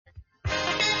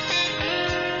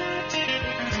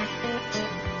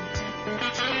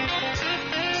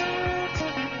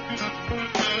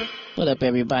What up,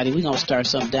 everybody? We're going to start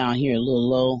something down here a little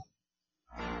low.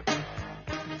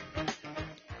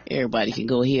 Everybody can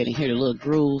go ahead and hear the little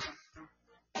groove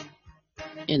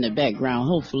in the background,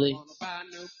 hopefully.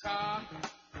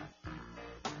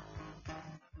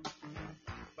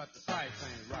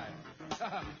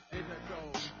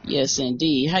 Yes,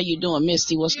 indeed. How you doing,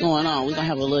 Misty? What's going on? We're going to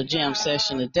have a little jam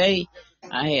session today.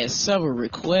 I had several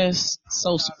requests.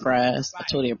 So surprised. I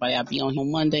told everybody I'd be on here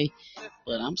Monday,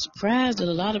 but I'm surprised that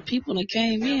a lot of people that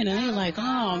came in and they're like,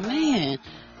 oh, man,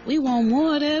 we want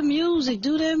more of that music.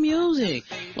 Do that music.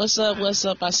 What's up? What's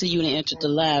up? I see you and entered the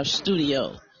live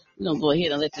studio. We're going to go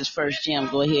ahead and let this first jam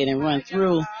go ahead and run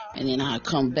through, and then I'll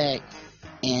come back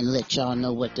and let y'all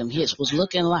know what them hits was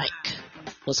looking like.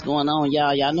 What's going on,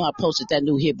 y'all? Y'all know I posted that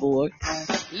new hit board. Lord,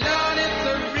 it's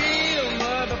a real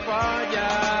motherfucker,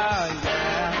 yeah.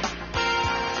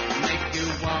 Make you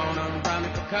wanna run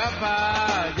for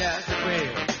cover, yes it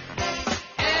will.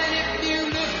 And if you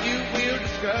look, you will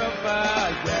discover,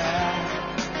 yeah.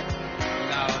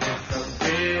 Lord, it's a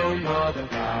real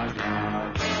motherfucker.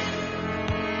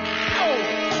 Oh!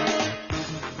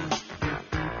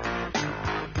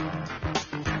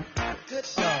 Good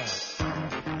dog.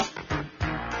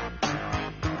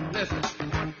 Listen,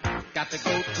 got to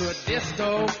go to a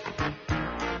disco.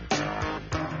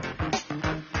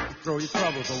 Throw your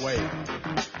troubles away.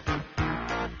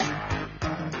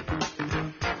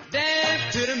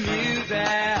 Dance to the music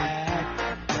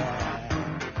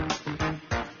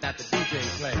that the DJ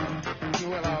plays.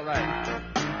 Well, all right.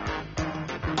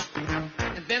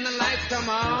 And then the lights come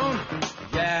on,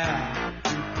 yeah,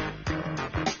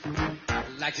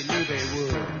 like you knew they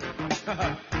would.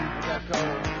 That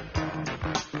cold.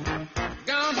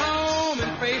 Gone home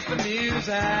and face the music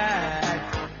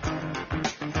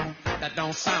that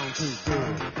don't sound too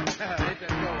good.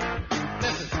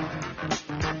 Listen,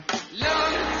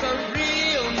 love is a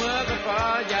real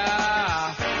motherfucker.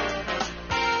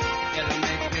 It'll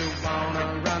make you wanna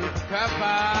run for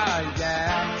cover,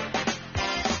 yeah.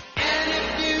 And if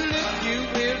you look, you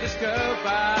will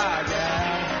discover,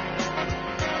 yeah.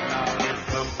 Love is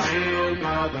a real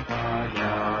motherfucker,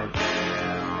 yeah.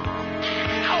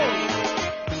 Oh!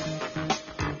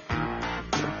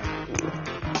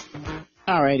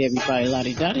 All right, everybody,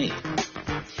 lottie-dottie.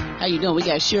 How you doing? We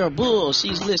got Cheryl Bull.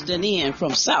 She's listening in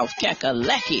from South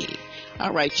Kakalaki.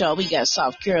 All right, y'all, we got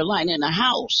South Carolina in the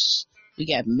house. We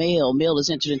got Mel. Mel has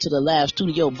entered into the live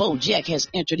studio. Bo Jack has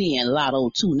entered in Lotto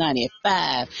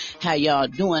 295. How y'all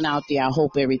doing out there? I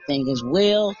hope everything is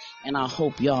well, and I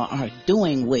hope y'all are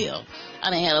doing well.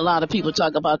 I done had a lot of people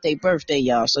talk about their birthday,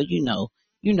 y'all, so you know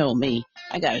me.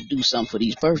 I got to do something for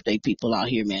these birthday people out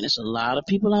here, man. There's a lot of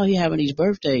people out here having these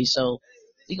birthdays, so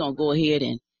we're going to go ahead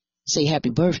and say happy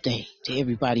birthday to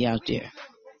everybody out there.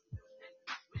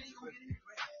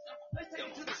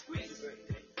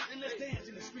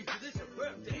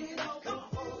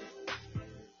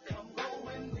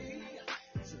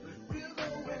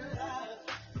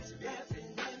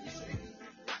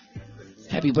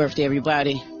 Happy birthday,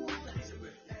 everybody.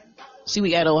 See,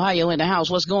 we got Ohio in the house.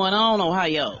 What's going on,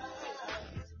 Ohio?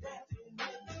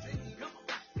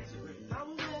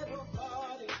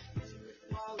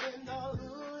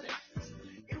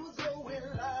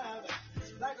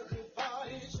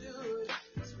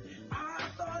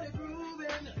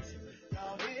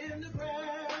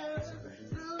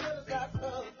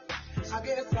 I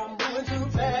guess I'm moving too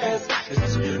fast.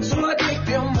 So I kicked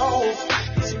them off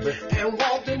and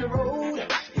walked in the road.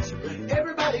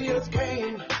 Everybody else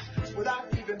came without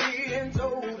even being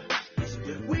told.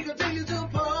 We continue to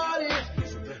party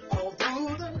all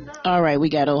through the night. All right, we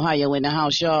got Ohio in the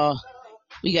house, y'all.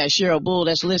 We got Cheryl Bull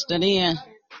that's listening in.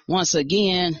 Once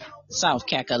again, South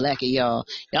Kakalaki, y'all.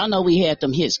 Y'all know we had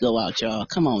them hits go out, y'all.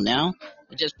 Come on now.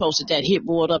 I just posted that hit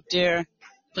board up there.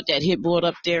 Put that hit board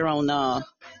up there on, well,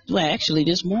 actually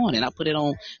this morning. I put it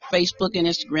on Facebook and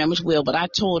Instagram as well. But I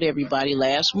told everybody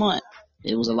last month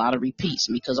there was a lot of repeats.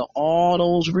 And because of all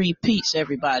those repeats,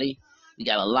 everybody, we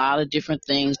got a lot of different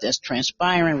things that's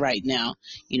transpiring right now,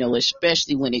 you know,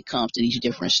 especially when it comes to these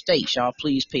different states. Y'all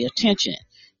please pay attention.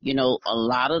 You know, a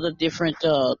lot of the different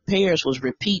pairs was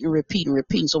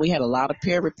repeating. So we had a lot of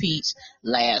pair repeats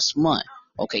last month.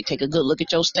 Okay, take a good look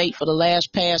at your state for the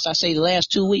last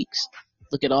 2 weeks.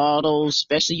 Look at all those,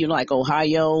 especially, you know, like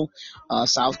Ohio,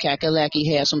 South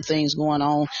Kakalaki had some things going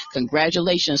on.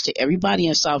 Congratulations to everybody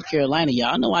in South Carolina.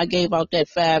 Y'all know I gave out that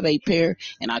 5-8 pair,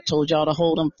 and I told y'all to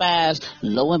hold them fives.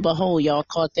 Lo and behold, y'all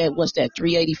caught that,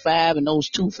 385, and those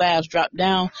 2 5s dropped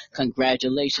down.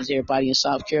 Congratulations, everybody in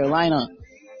South Carolina.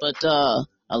 But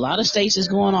A lot of states is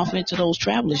going off into those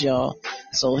travelers, y'all.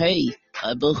 So, hey,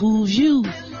 behooves you.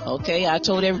 Okay, I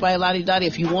told everybody, lottie-dottie,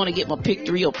 if you want to get my pick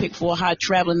 3 or pick 4 high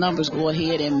traveling numbers, go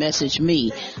ahead and message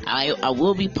me. I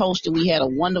will be posting. We had a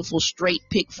wonderful straight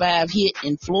pick 5 hit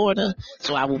in Florida,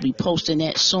 so I will be posting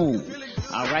that soon.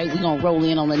 All right, we're going to roll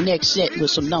in on the next set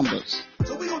with some numbers.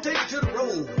 So we're going to take it to the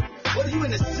road. Whether you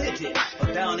in the city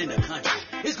or down in the country,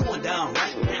 it's going down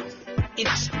right now in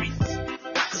the streets.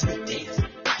 Because we dance and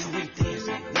we dance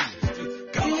and we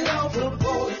street. Come Get off the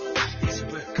boat. Easy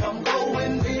breath. Come go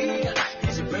with me.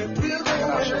 Easy breath. We're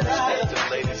going to ride. The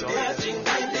ladies on Dancing in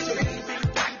the street.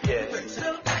 yeah.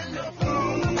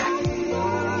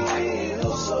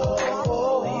 Feel so,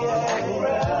 yeah,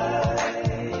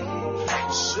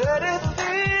 right. Said it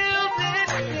feels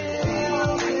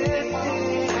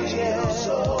yeah,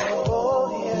 so,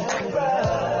 yeah,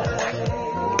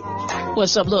 right.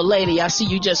 What's up, little lady? I see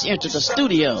you just entered the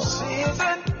studio.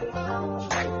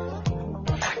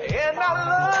 And I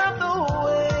love the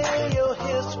way your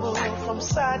hips move from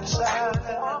side to side.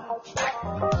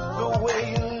 The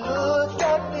way you look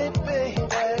at me, baby,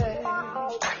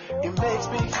 it makes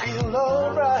me feel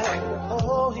alright.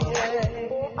 Oh yeah.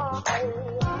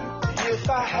 If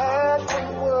I had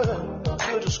one word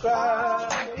to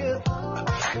describe you,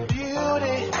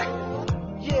 beauty,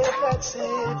 yeah, that's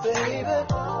it, baby.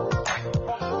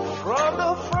 From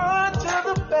the front to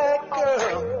the back,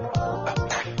 girl,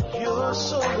 you're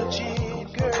so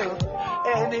legit, girl,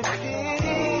 and it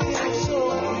feels so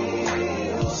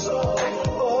real, so,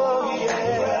 oh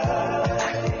yeah.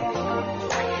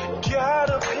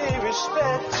 Gotta pay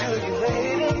respect to you,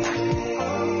 lady.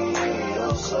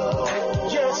 So,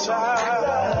 yes,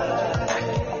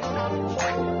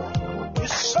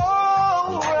 it's so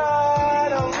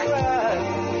right, alright,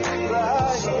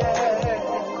 right, yeah.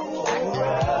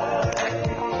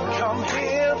 Come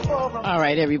here for a All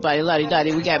right, everybody,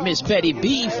 lottie-dottie, we got Miss Betty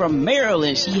B from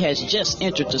Maryland. She has just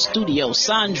entered the studio.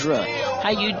 Sandra,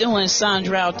 how you doing,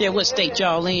 Sandra, out there? What state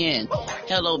y'all in?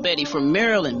 Hello, Betty from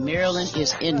Maryland. Maryland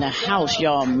is in the house,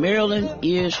 y'all. Maryland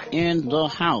is in the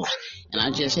house. And I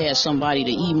just had somebody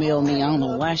to email me. I don't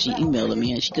know why she emailed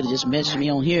me, and she could have just messaged me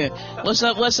on here. What's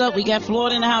up, what's up? We got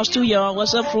Florida in the house, too, y'all.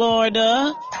 What's up,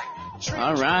 Florida?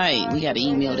 All right, we got an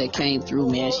email that came through,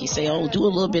 man. She say, oh, do a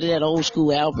little bit of that old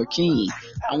school Albert King.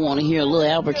 I want to hear a little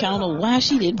Albert King. I don't know why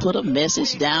she didn't put a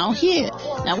message down here.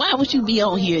 Now, why would you be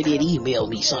on here and then email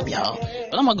me some, y'all?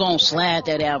 But I'm going to go and slide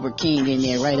that Albert King in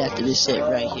there right after this set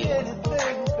right here.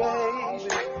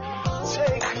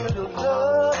 take you to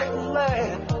love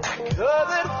land, 'cause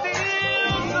it feels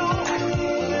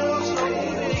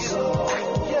so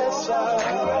real, yes,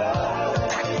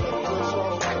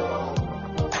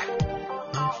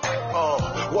 Oh,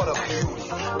 what a beauty.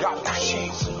 Got the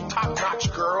sheets.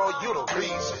 Top-notch girl, you the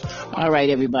reason. All right,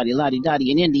 everybody,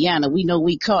 lottie-dottie in Indiana, we know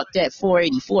we caught that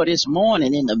 484 this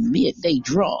morning in the midday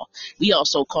draw. We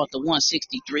also caught the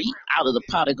 163 out of the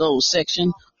pot of gold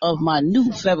section of my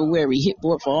new February hit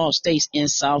board for all states in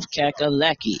South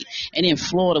Kakalaki. And in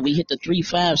Florida, we hit the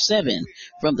 357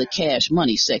 from the cash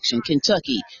money section.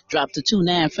 Kentucky dropped the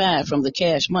 295 from the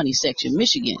cash money section.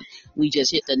 Michigan, we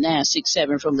just hit the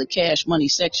 967 from the cash money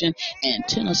section. And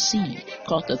Tennessee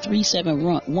caught the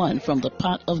 371 from the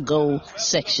pot of gold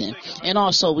section. And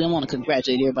also, we want to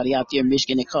congratulate everybody out there in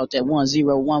Michigan that caught that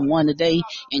 1011 today,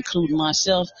 including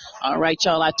myself. All right,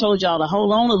 y'all, I told y'all to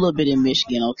hold on a little bit in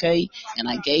Michigan, okay? And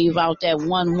I gave out that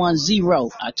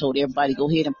 110. I told everybody go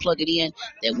ahead and plug it in.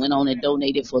 That went on and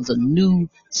donated for the new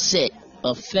set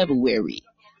of February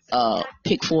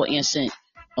pick 4 instant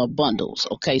bundles.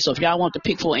 Okay, so if y'all want the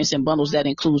pick 4 instant bundles, that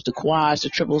includes the quads, the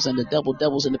triples, and the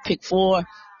doubles in the pick 4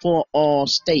 for all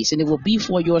states, and it will be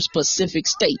for your specific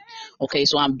state. Okay,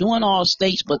 so I'm doing all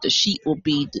states, but the sheet will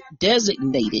be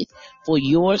designated for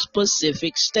your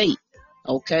specific state.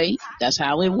 Okay, that's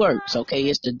how it works. Okay,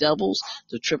 it's the doubles,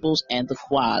 the triples, and the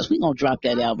quads. We're going to drop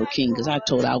that Albert King because I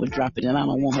told her I would drop it, and I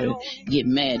don't want her to get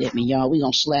mad at me, y'all. We're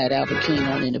going to slide Albert King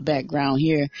on in the background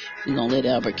here. We're going to let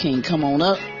Albert King come on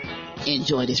up.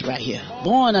 Enjoy this right here.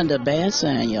 Born Under Bad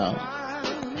Sign, y'all.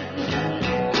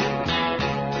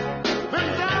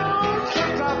 been down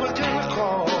since I was in the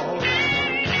call.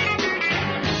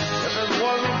 If it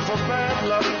wasn't for bad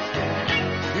luck,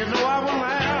 you know I wouldn't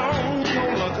have no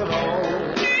luck at all.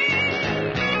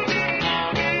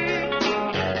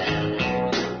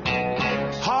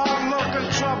 Hard luck and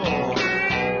trouble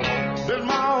been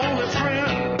my only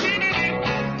friend.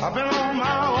 I've been on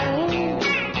my own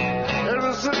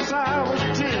ever since I was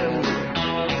 10.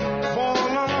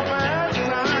 Born on a bad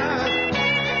time.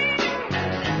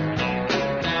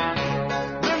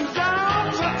 Been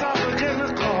down since I began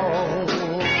to call.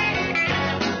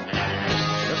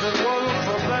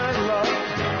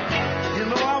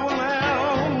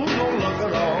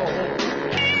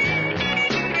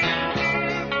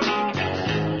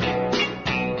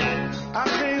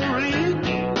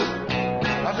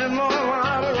 know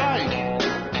how to write.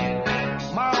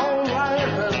 My whole life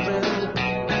has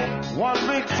been one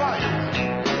big fight.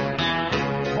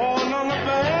 Born on the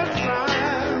bad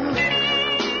side.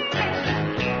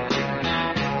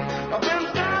 I've been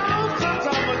down since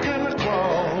I began to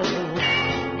crawl.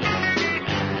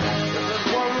 If it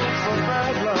wasn't for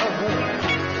bad luck,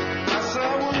 I said I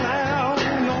wouldn't have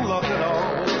no luck at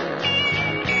all.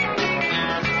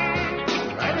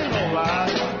 That ain't no lie.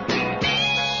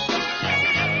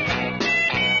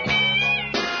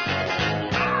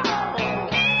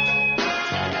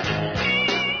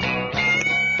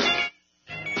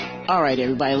 All right,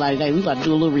 everybody, we got to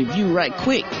do a little review right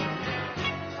quick.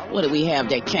 What do we have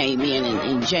that came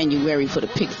in January for the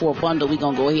Pick 4 bundle? We're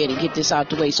going to go ahead and get this out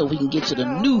the way so we can get to the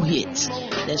new hits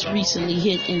that's recently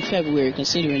hit in February,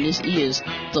 considering this is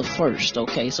the first,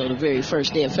 okay? So the very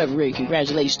first day of February.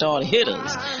 Congratulations to all the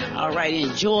hitters. All right,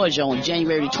 in Georgia on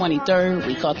January 23rd,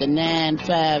 we caught the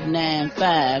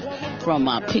 9595 from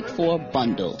my Pick 4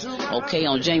 bundle. Okay,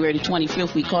 on January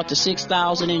 25th, we caught the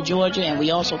 6,000 in Georgia, and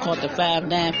we also caught the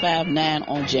 5959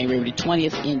 on January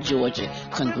 20th in Georgia.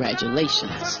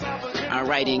 Congratulations. All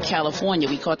right, in California,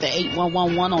 we caught the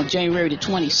 8111 on January the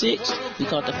 26th. We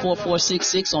caught the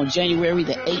 4466 on January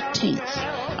the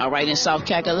 18th. All right, in South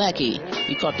Kakalaki,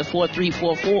 we caught the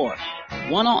 4344.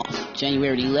 One off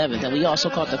January the 11th, and we also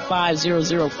caught the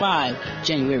 5005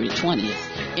 January the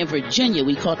 20th. In Virginia,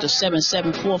 we caught the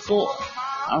 7744.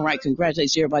 All right,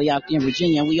 congratulations everybody out there in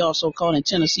Virginia. And we also caught in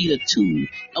Tennessee we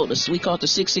caught the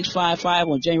 6655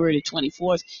 on January the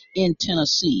 24th in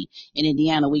Tennessee. In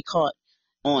Indiana, we caught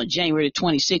on January the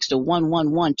 26th the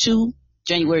 1112.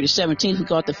 January the 17th, we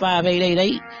caught the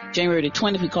 5888. January the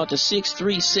 20th, we caught the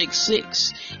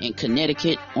 6366. In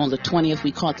Connecticut, on the 20th,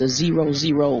 we caught the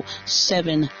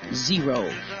 0070.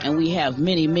 And we have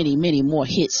many, many, many more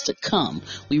hits to come.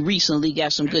 We recently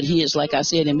got some good hits. Like I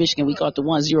said, in Michigan, we caught the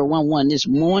 1011 this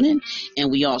morning. And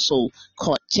we also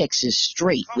caught Texas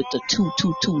straight with the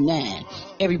 2229.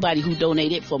 Everybody who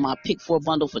donated for my Pick 4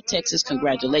 bundle for Texas,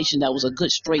 congratulations. That was a good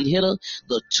straight hitter,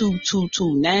 the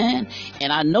 2229.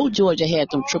 And I know Georgia had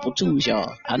them triple twos,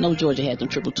 y'all. I know Georgia had them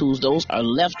triple twos. Those are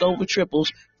leftover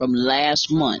triples from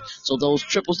last month. So those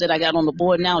triples that I got on the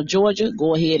board now, Georgia,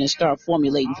 go ahead and start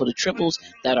formulating for the triples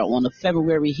that are on the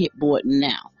February hit board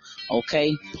now.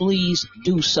 Okay? Please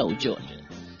do so, Georgia.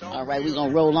 All right, we're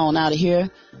going to roll on out of here.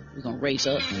 We're going to race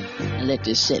up and let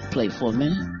this set play for a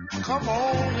minute. Come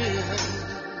on in.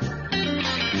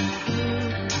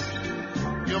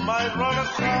 You might run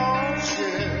across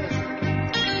here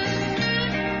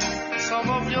some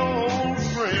of your old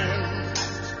friends.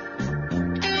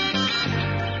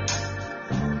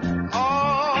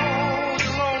 Oh, the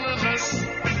loneliness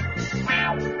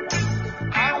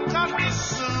I've got to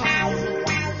soothe.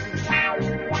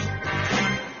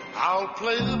 I'll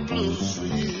play the blues for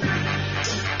you.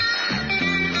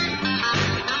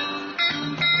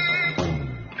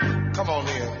 Come on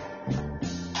in.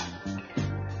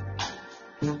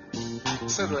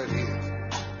 Sit right here.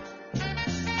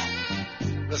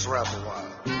 Let's rap a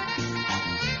while.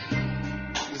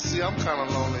 You see, I'm kind of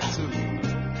lonely too.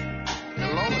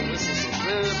 And loneliness is a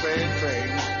very bad thing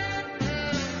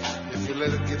if you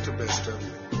let it get the best of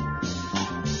you.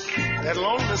 That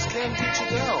loneliness can get you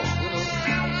down, you know.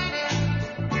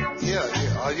 Yeah.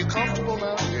 Are you comfortable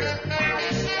now? Yeah.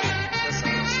 That's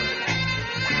what I'm saying.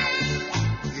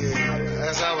 Yeah.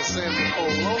 As I was saying before,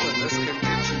 loneliness can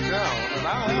get you down. And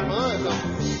I have heard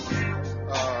of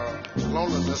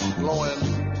loneliness blowing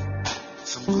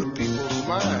some good people's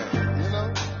mind, you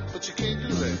know? But you can't do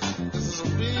that. This is a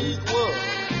big world.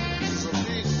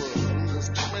 There's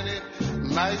too many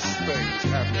nice things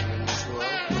happening in this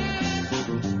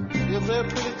world. You're a very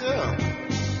pretty girl.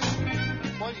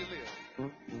 Where you live?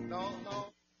 No.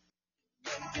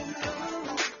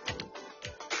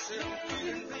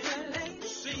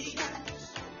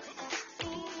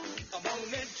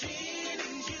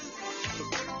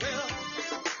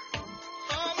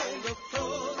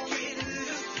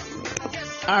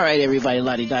 All right, everybody,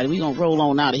 lottie-dottie, we're going to roll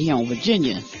on out of here on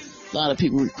Virginia. A lot of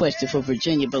people requested for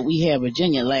Virginia, but we had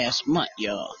Virginia last month,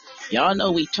 y'all. Y'all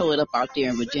know we tore it up out there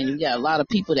in Virginia. We got a lot of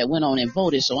people that went on and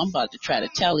voted, so I'm about to try to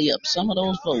tally up some of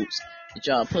those votes that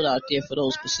y'all put out there for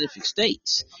those specific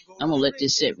states. I'm going to let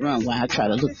this set run while I try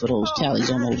to look for those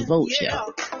tallies on those votes,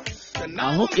 y'all.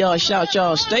 I hope y'all shout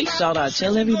y'all states out. I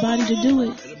tell everybody to do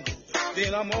it.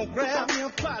 Then I'm gonna grab me a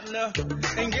partner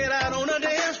and get out on the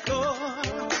dance floor.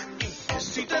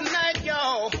 See, tonight,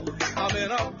 y'all, I'm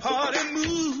in a party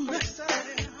mood,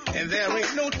 and there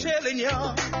ain't no telling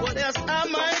y'all what else I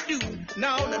might do.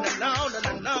 No.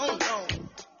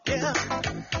 Yeah,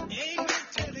 ain't no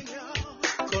telling y'all,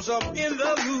 'cause up in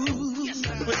the mood.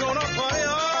 We're gonna party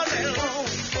all day long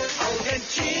on that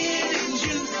gin and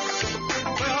juice.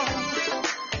 Well,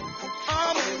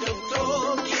 I'm on the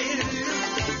floor getting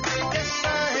loose. Yes, I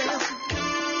am.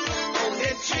 On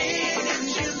that gin and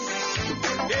juice.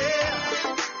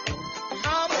 Yeah.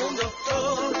 I'm on the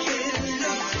floor getting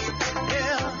loose.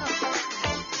 Yeah.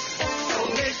 On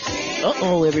that gin.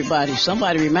 Uh-oh, everybody.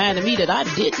 Somebody reminded me that I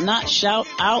did not shout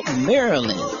out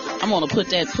Maryland. I'm going to put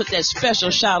that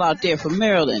special shout out there for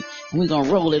Maryland. And we're going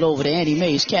to roll it over to Annie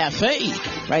Mae's Cafe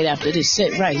right after this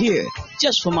set right here.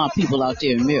 Just for my people out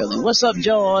there in Maryland. What's up,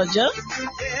 Georgia?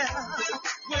 Yeah,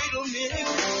 wait a minute.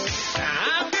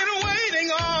 I've been waiting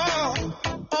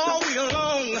all year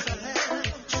long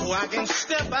so I can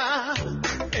step out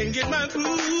and get my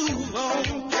groove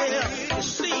on. Yeah, you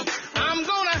see, I'm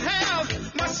gonna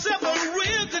have myself a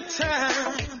real good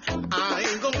time. I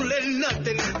ain't gonna let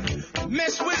nothing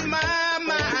mess with my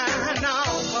mind.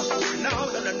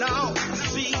 No.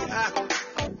 See,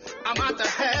 I'm out to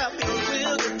have a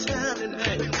real good time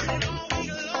tonight.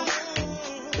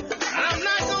 I'm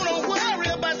not gonna worry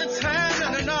about the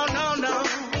time. No.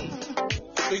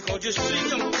 Because you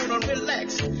see, I'm gonna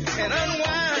relax and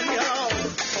unwind, y'all.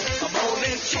 I'm on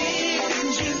that gin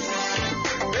and juice,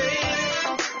 baby.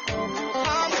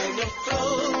 I'm on the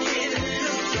floor getting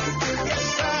loose.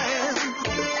 Yes, I am.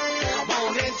 I'm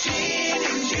on that gin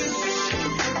and juice.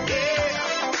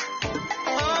 Yeah.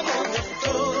 I'm on the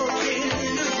floor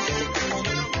getting loose.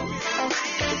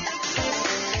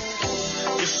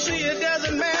 You see, it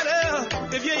doesn't matter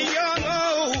if you're young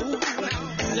or old.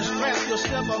 Just grab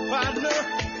yourself a partner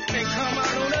and come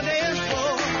out on the dance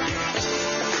floor.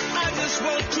 I just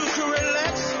want you to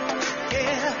relax,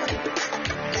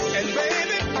 yeah. And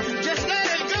baby, just let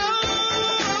it go.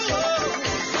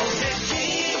 On that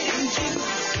gin and juice,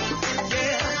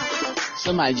 yeah.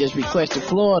 Somebody just requested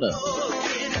Florida. I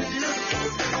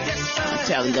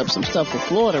tallied up some stuff for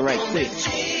Florida right quick.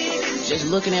 Just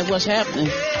looking at what's happening.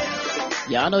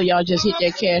 Y'all know y'all just hit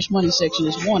that cash money section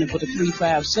this morning for the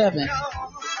 357.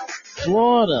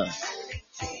 Florida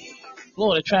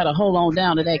try to hold on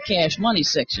down to that cash money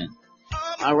section.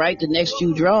 All right, the next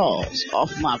few draws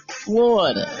off my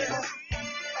Florida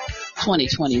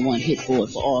 2021 hit board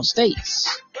for all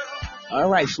states. All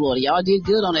right, Florida, y'all did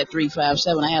good on that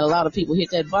 357. I had a lot of people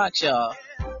hit that box, y'all.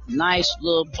 Nice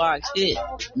little box hit.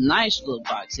 I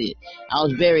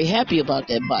was very happy about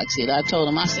that box hit. I told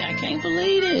them, I said, I can't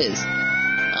believe this.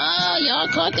 Oh, y'all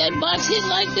caught that box hit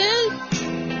like that?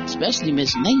 Especially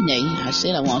Miss Nene. I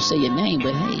said I won't say your name,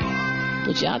 but hey,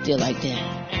 put you out there like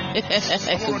that.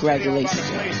 Congratulations.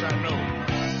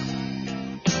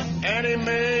 Annie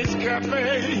Mae's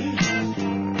Cafe.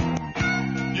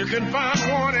 You can find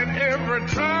one in every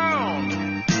town.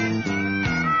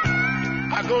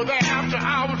 I go there after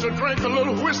hours to drink a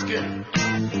little whiskey.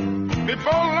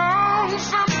 Before long,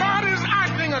 somebody's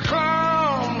acting a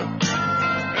clown.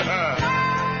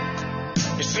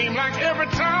 It seems like every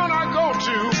town I go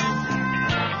to,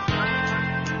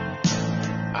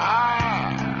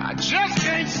 I just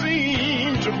can't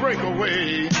seem to break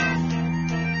away.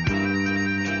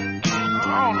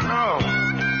 Oh no.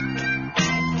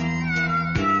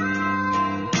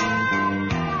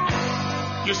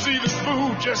 You see, the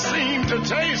food just seems to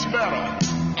taste better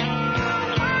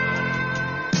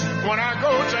when I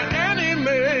go to Annie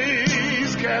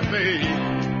Mae's Cafe.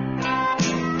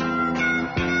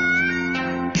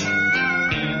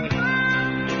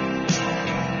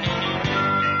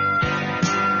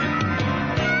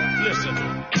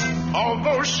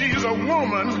 Although she's a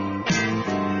woman,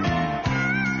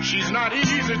 she's not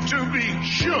easy to be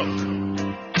shook.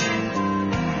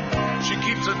 She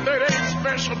keeps a 38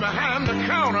 special behind the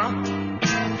counter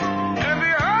and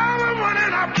the other one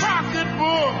in her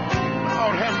pocketbook.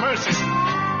 Lord have mercy.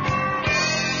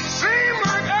 Seems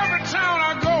like every town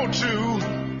I go to,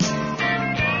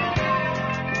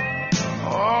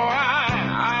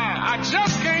 I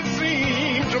just can't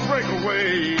seem to break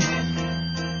away.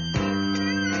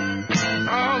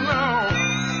 Oh no.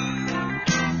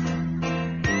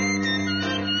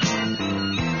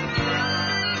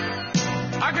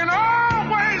 I can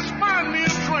always find me a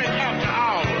drink after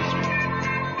hours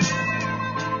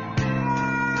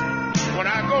when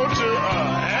I go to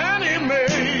Annie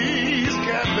Mae's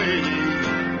Cafe.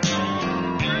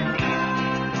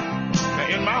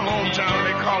 In my hometown,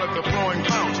 they call it the Flowing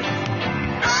Fountain.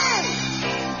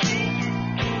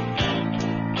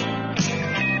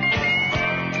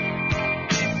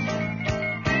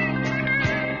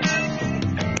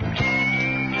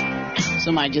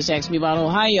 Somebody just asked me about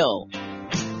Ohio.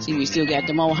 See, we still got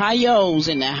them Ohios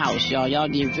in the house, y'all. Y'all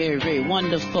did very, very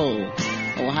wonderful.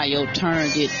 Ohio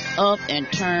turned it up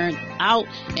and turned out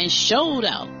and showed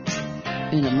out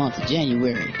in the month of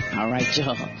January. All right,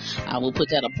 y'all. I will put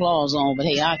that applause on, but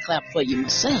hey, I'll clap for you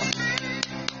myself.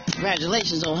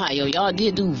 Congratulations, Ohio. Y'all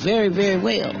did do very, very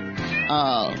well.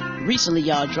 Recently,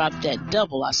 y'all dropped that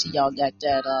double. I see y'all got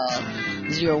that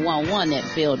 011 that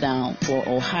fell down for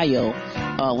Ohio.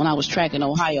 When I was tracking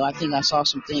Ohio, I think I saw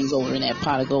some things over in that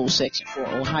pot of gold section for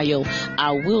Ohio.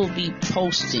 I will be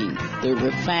posting the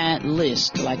refined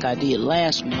list like I did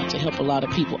last month to help a lot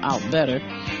of people out better.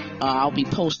 I'll be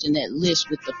posting that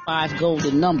list with the 5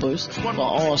 golden numbers for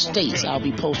all states. I'll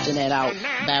be posting that out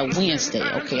by Wednesday.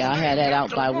 Okay, I'll have that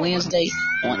out by Wednesday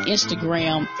on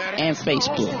Instagram and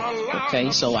Facebook.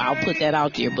 Okay, so I'll put that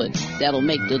out there, but that'll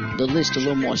make the list a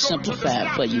little more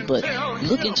simplified for you. But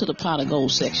look into the pot of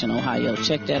gold section, Ohio.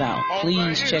 Check that out.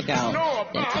 Please check out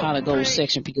that pot of gold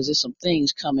section because there's some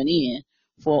things coming in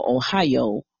for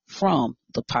Ohio from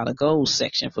the pot of gold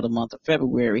section for the month of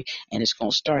February, and it's going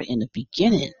to start in the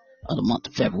beginning of the month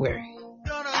of February.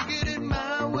 Gonna get it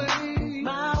my way,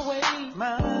 my way,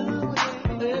 my way,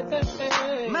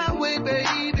 my way,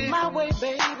 baby, my way,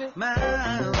 baby, my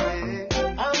way.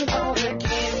 I'm gonna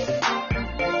get it.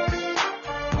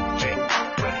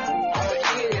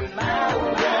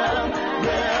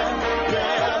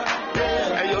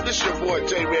 Hey, yo, this your boy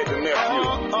J Red, the nephew.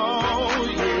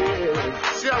 Oh,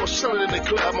 yeah. See, I was chilling in the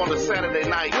club on a Saturday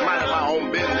night, minding my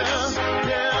own business.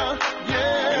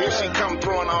 And here she come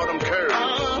throwing all them curves.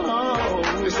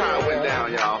 This how it went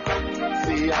down, y'all.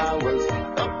 See, I was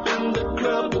up in the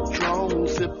club with Patron,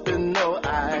 sipping no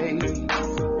ice.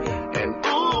 And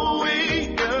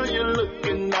ooh, girl, you're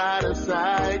looking out of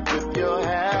sight with your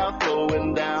hair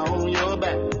flowing down your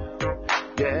back.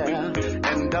 Yeah,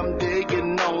 and I'm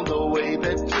digging on the way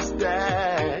that you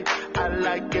stack. I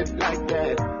like it like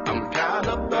that. I'm kind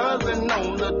of buzzing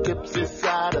on the tipsy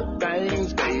side of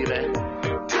things, baby.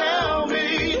 Tell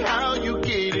me how you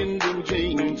get in them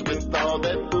jeans with all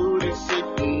that booty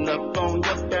sitting up on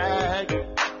your back.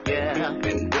 Yeah,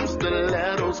 and them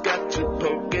stilettos got you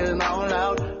poking all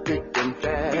out, thick and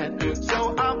fat.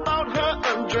 So I bought her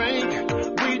a drink.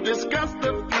 We discussed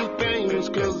a few things,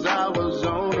 cause I was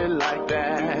on it like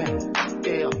that.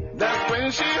 Yeah, that's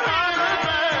when she hollered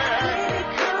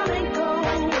back. Come and go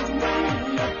with me.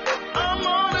 I'm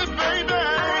on it, baby.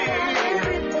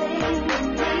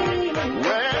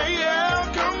 Well,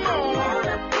 yeah, come on.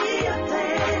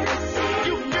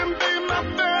 You can be my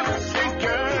fantasy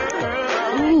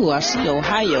girl. Ooh, I see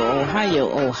Ohio.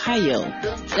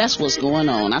 That's what's going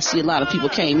on. I see a lot of people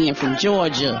came in from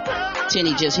Georgia.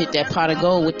 Tenny just hit that pot of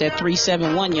gold with that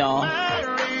 371, y'all.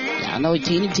 I know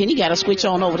Tenny got to switch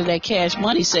on over to that cash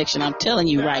money section. I'm telling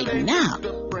you right now,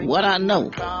 what I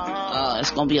know.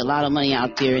 It's going to be a lot of money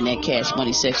out there in that cash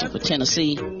money section for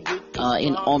Tennessee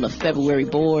on the February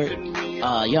board.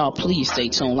 Y'all please stay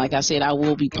tuned. Like I said, I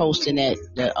will be posting that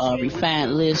the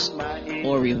refined list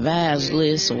or revised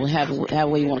list or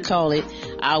however you want to call it.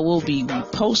 I will be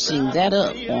posting that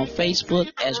up on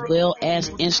Facebook as well as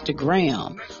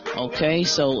Instagram. Okay,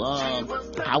 so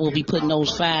I will be putting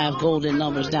those 5 golden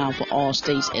numbers down for all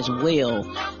states as well,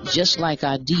 just like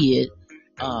I did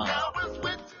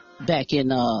back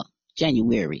in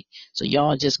January. So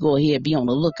y'all just go ahead, be on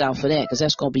the lookout for that, because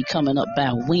that's going to be coming up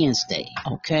by Wednesday.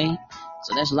 Okay,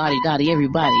 so that's Lottie Dottie.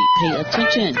 Everybody pay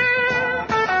attention.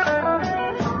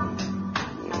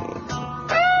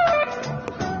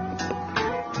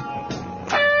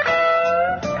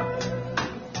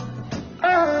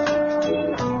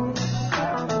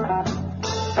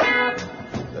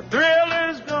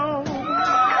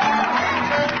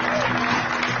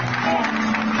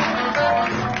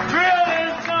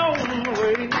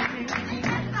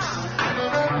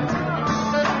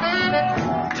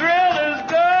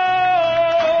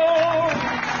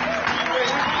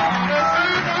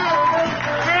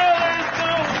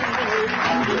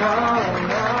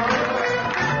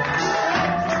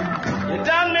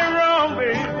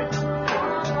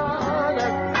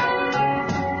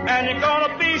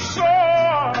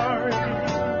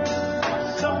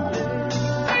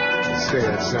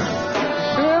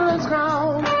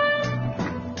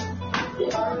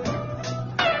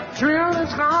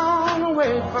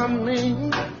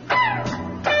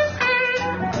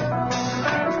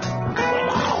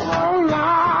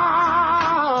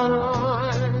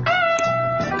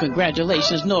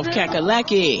 Congratulations, North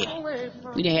Kakalaki.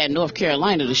 We done had North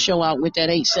Carolina to show out with that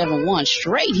 871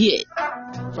 straight hit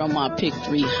from my Pick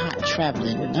 3 Hot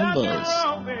Traveling Numbers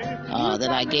that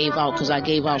I gave out, because I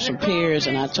gave out some pairs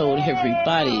and I told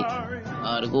everybody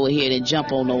to go ahead and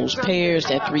jump on those pairs.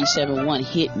 That 371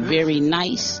 hit very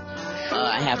nice.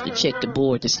 I have to check the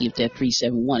board to see if that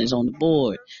 371 is on the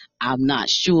board. I'm not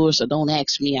sure, so don't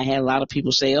ask me. I had a lot of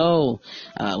people say, we're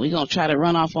going to try to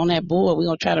run off on that board. We're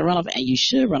going to try to run off, and you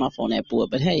should run off on that board.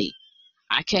 But, hey,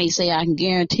 I can't say I can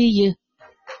guarantee you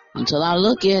until I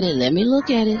look at it. Let me look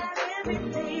at it.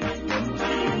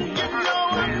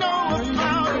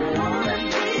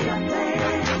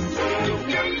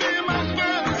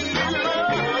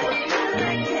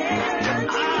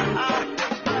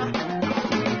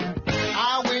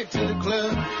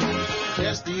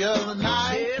 The other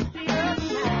night,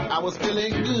 I was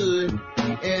feeling good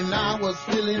and I was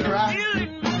feeling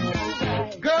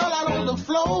right. Girl out on the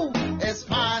floor, as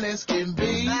fine as can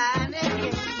be.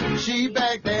 She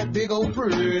backed that big old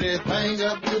pretty thing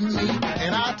up to me,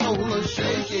 and I told her,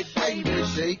 shake it, baby,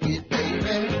 shake it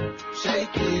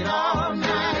all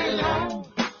night long.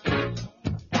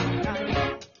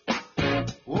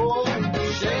 Oh,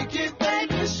 shake it,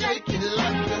 baby, shake it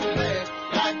like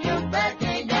your back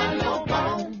ain't got no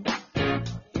bone.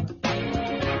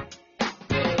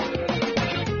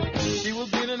 She was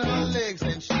bending her legs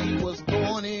and she was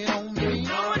going in on me,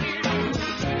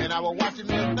 and I was watching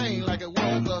that thing like it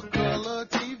was a color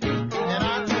TV, and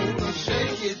I told her,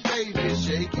 shake it, baby,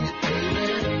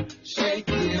 shake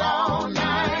it all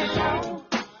night long.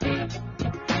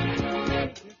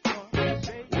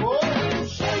 Oh,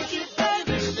 shake it,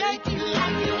 baby, shake it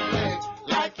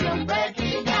like your back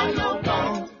ain't got no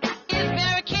bone. It's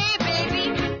Mary Kay,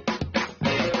 baby.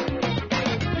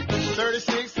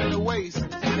 36 in the waist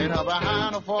and her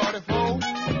behind a 44.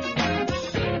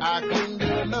 I couldn't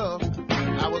get enough.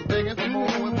 I was begging for more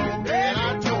and more. And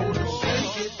I told her,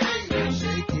 shake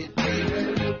it,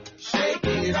 baby, shake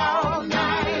it all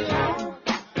night long.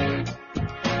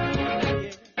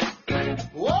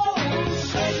 Whoa,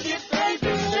 shake it,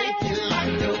 baby, shake it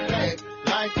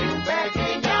like your back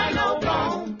ain't got no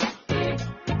bone.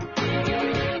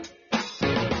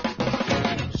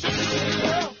 Shake it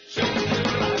up, shake it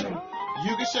up.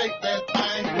 You can shake that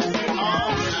thing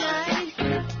all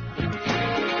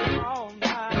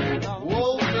night.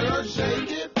 Whoa, girl,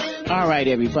 shake it, baby. All right,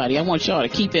 everybody, I want y'all to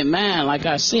keep in mind, like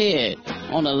I said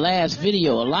on the last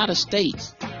video, a lot of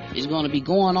states is going to be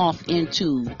going off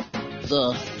into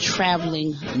the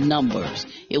traveling numbers.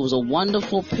 It was a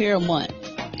wonderful pair month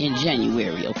in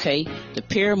January, okay? The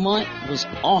pair month was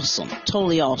awesome,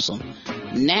 totally awesome.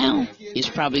 Now, it's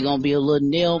probably going to be a little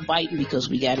nail biting because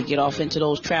we got to get off into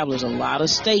those travelers. A lot of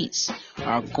states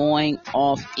are going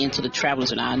off into the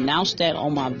travelers, and I announced that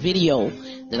on my video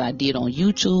that I did on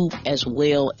YouTube, as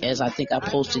well as I think I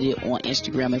posted it on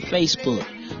Instagram and Facebook.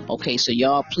 Okay, so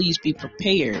y'all please be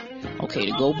prepared, okay,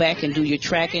 to go back and do your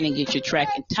tracking and get your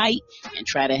tracking tight and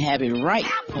try to have it right,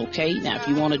 okay? Now, if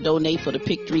you want to donate for the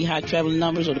Pick 3 High Traveling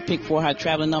Numbers or the Pick 4 High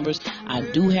Traveling Numbers, I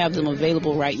do have them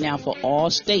available right now for all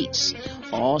states.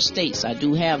 All states, I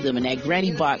do have them, and that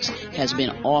granny box has been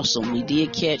awesome. We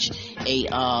did catch a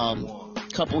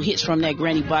couple hits from that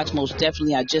granny box, most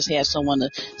definitely. I just had someone to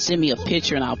send me a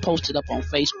picture, and I'll post it up on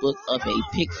Facebook, of a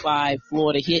Pick 5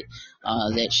 Florida hit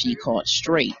that she caught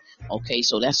straight. Okay,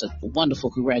 so that's a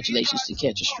wonderful congratulations to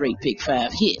catch a straight Pick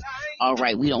 5 hit. All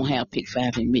right, we don't have Pick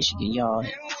 5 in Michigan, y'all.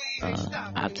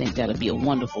 I think that'll be a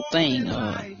wonderful thing,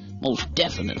 most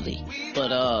definitely.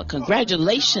 But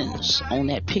congratulations on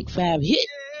that Pick 5 hit.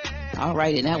 All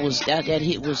right, and that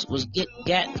hit was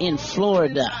got in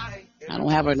Florida. I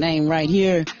don't have her name right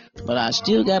here, but I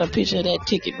still got a picture of that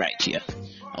ticket right here.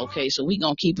 Okay, so we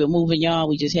gonna keep it moving, y'all.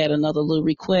 We just had another little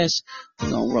request.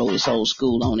 We're gonna roll this old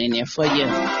school on in there for you.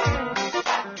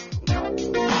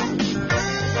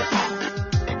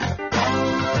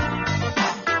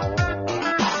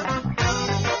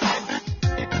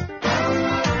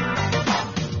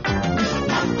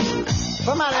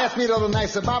 Somebody asked me the other night,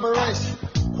 said, Bobby Rice,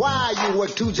 why you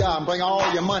work 2 jobs and bring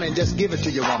all your money and just give it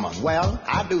to your woman? Well,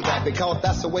 I do that because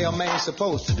that's the way a man's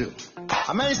supposed to do.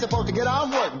 A man's supposed to get out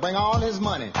of work and bring all his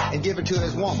money and give it to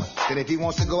his woman. Then if he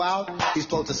wants to go out, he's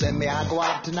supposed to say, may I go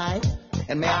out tonight?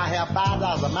 And may I have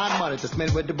 $5 of my money to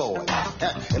spend with the boys?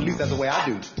 At least that's the way I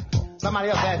do. Somebody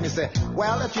else asked me, said,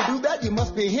 well, if you do that, you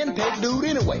must be a henpecked dude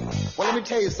anyway. Well, let me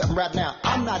tell you something right now.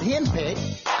 I'm not henpecked.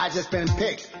 I just been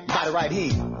picked by the right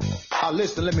hen.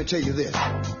 Listen, let me tell you this.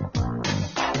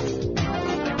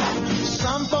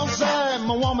 Some folks say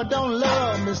my woman don't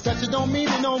love me, such it don't mean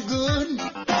it no good.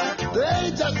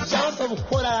 They just jealous of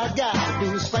what I got to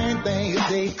do the same thing if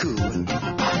they could.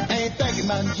 Ain't thinking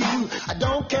about you, I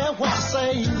don't care what you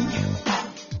say.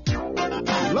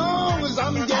 Long as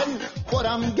I'm getting what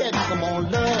I'm getting, come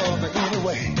on, love me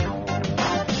anyway.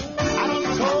 I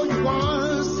done told you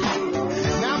once,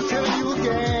 now I'm telling you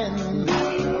again.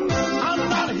 I'm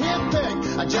not a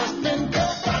henpecked, I just been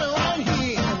cut by the right hand.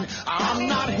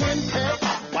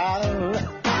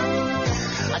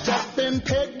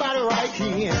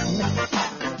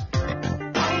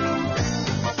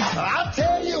 I'll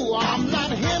tell you, I'm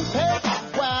not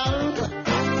henpecked. Well,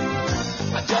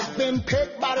 I just been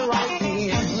picked by the right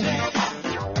hand.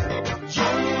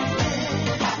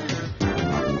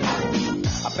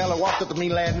 A fella walked up to me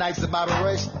last night, said, Bobby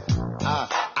Rush,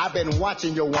 I've been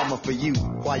watching your woman for you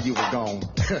while you were gone.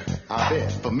 I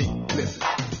bet, for me, listen.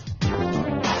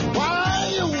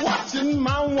 Why you watching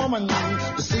my woman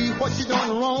to see what she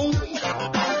done wrong?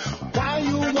 Why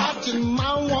you watching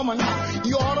my woman?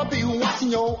 You ought to be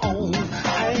watching your own.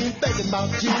 I ain't thinking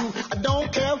about you. I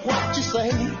don't care what you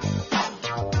say.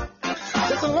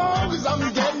 Just as long as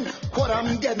I'm getting what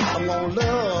I'm getting, I'm gonna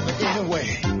love it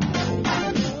anyway.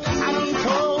 I done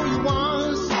told you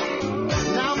once,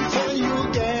 now I'm telling you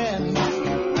again.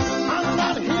 I'm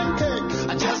not henpecked.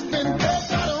 I just been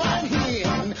pecked out right here.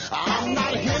 I'm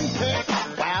not henpecked.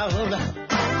 Well,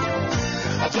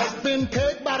 I just been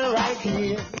pecked by the right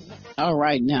here. All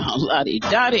right now, Lottie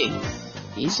Dottie.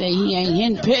 He say he ain't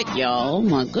henpecked, y'all. Oh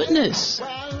my goodness.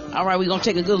 All right, we're gonna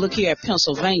take a good look here at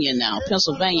Pennsylvania now.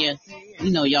 Pennsylvania, we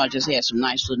know y'all just had some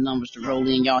nice little numbers to roll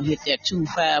in. Y'all hit that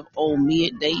 250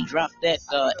 midday, dropped that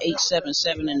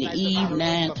 877 in the eve,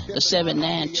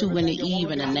 792 in the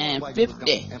eve, and a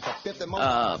 950.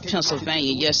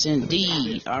 Pennsylvania, yes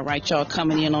indeed. All right, y'all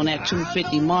coming in on that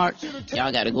 250 mark.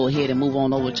 Y'all got to go ahead and move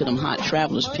on over to them hot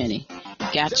travelers, Penny.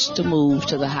 Got to move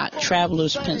to the hot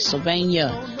travelers,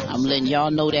 Pennsylvania. I'm letting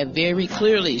y'all know that very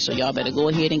clearly, so y'all better go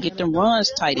ahead and get them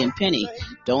runs tight in Penny.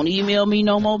 Don't email me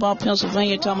no more about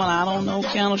Pennsylvania talking about I don't know,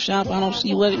 counter shop, I don't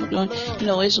see what it's doing. You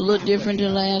know, it's a little different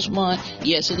than last month.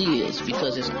 Yes, it is,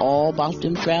 because it's all about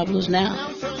them travelers now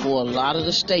for a lot of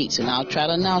the states, and I'll try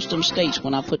to announce them states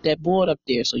when I put that board up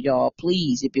there, so y'all,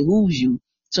 please, it behooves you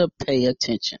to pay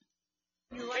attention.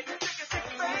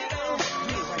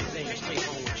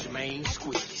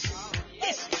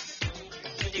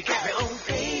 You got me on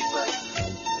Facebook,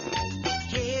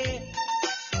 yeah.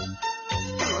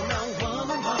 You're my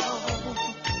woman,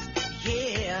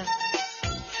 yeah.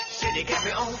 Said you got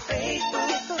me on Facebook,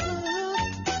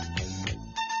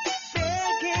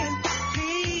 begging,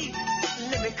 please,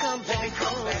 let me come back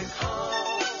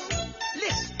home.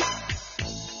 Listen,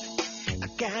 I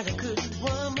got a good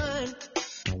woman,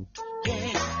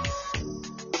 yeah,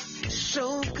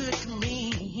 so good to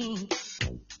me.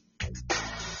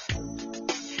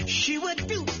 She would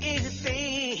do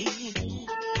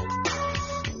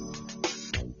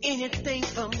anything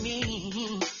for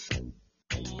me.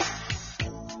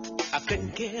 I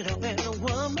couldn't get a better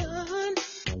woman,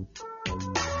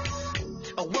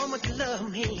 a woman to love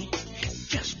me,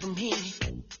 just for me.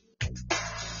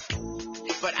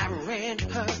 But I ran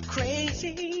her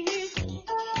crazy,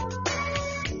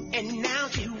 and now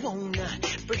she wanna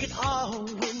break it all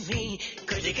with me,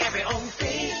 'cause you got me on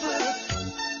Facebook.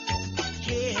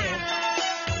 Yeah,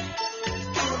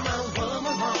 you're my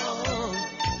woman,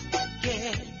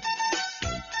 yeah.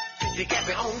 You got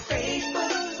me on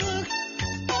Facebook,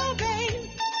 oh babe.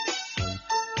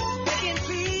 Begging,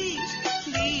 please,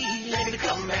 let me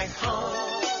come back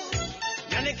home.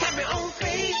 Now they got me on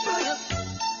Facebook,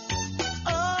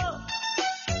 oh,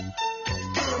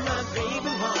 you're my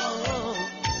baby mom,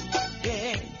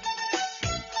 yeah.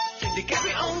 You got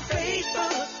me on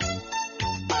Facebook,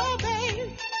 oh babe.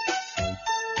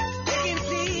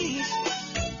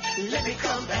 Let me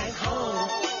come back home,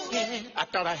 yeah. I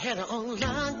thought I had her on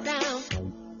lockdown,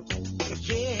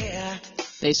 yeah.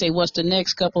 They say what's the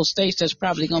next couple states that's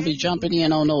probably going to be jumping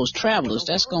in on those travelers?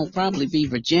 That's going to probably be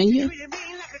Virginia.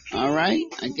 All right.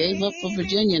 I gave up for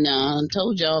Virginia now. I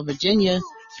told y'all Virginia,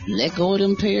 let go of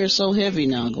them pairs so heavy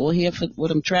now. Go ahead with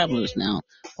them travelers now.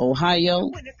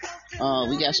 Ohio,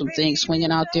 we got some things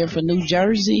swinging out there for New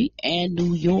Jersey and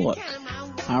New York.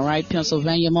 All right,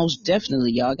 Pennsylvania, most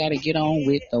definitely. Y'all got to get on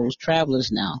with those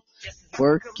travelers now.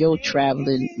 Work your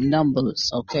traveling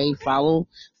numbers, okay? Follow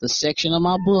the section of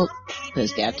my book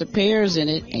that's got the pairs in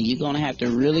it, and you're going to have to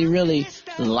really, really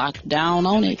lock down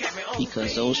on it,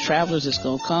 because those travelers is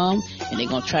going to come, and they're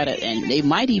going to try to, and they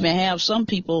might even have some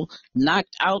people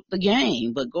knocked out the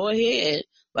game. But go ahead,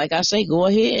 like I say, go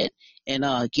ahead and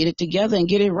get it together and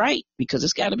get it right, because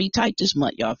it's got to be tight this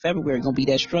month, y'all. February going to be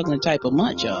that struggling type of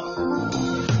month, y'all.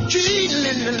 Cheating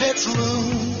in the next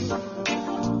room,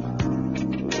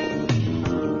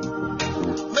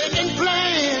 making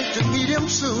plans to meet him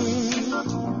soon,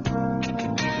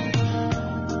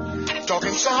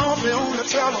 talking softly on the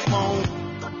telephone,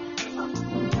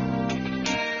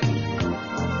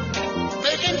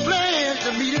 making plans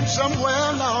to meet him somewhere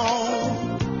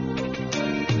alone.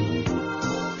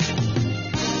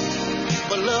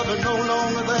 But love is no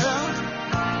longer there.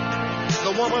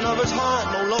 The woman of his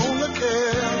heart no longer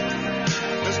cares.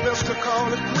 There's best to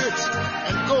call it quits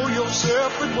and go your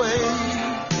separate way.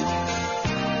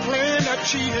 Playing that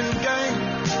cheating game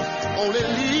only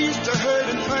leads to hurt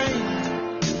and pain,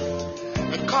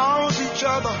 and cause each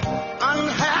other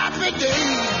unhappy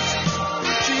days.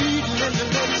 Cheating in the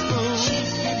next room,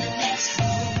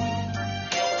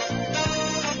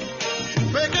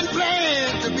 making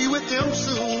plans to be with them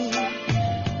soon.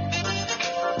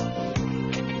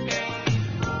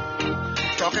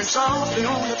 Talking softly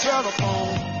on the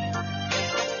telephone,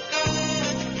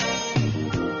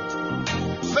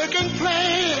 making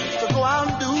plans to go out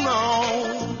and do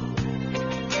wrong.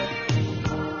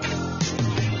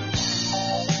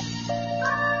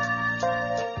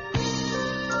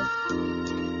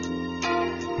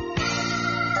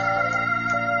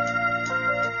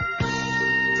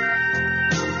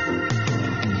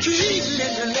 Cheating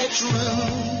in the next room,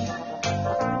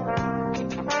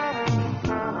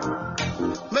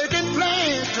 making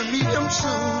plans to meet them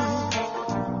soon.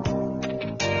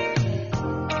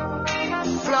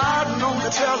 Flirting on the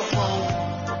telephone,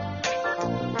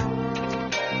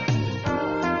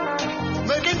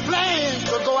 making plans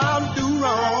to go out and do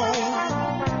wrong.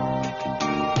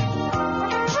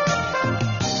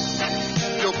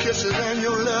 Your kisses and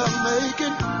your love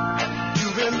making,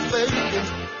 you've been faking,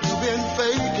 you've been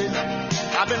faking.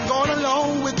 I've been going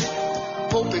along with it,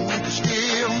 hoping we could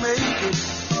still make it.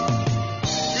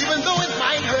 Even though it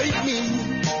might hurt me,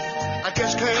 I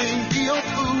just can't be a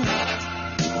fool.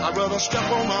 I'd rather step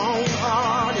on my own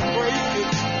heart and break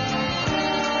it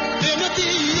than to be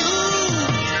you.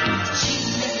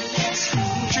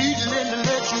 Cheating in the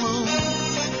next room,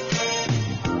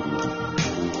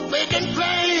 making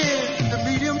plans to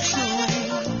meet him soon.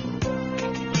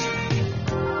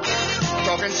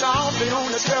 Talking softly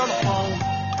on the telephone,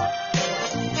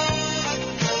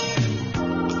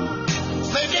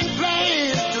 making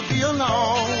plans to be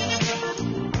alone.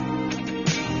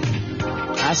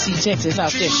 I see Texas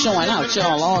out there showing out,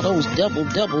 y'all. All those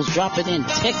doubles dropping in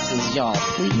Texas, y'all.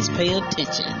 Please pay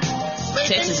attention.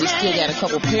 Texas has still got a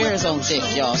couple pairs on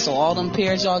deck, y'all. So all them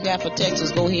pairs y'all got for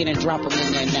Texas, go ahead and drop them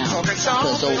in there now.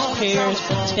 Because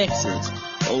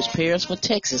those pairs for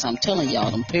Texas, I'm telling y'all,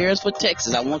 them pairs for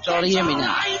Texas, I want y'all to hear me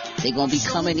now. They're going to be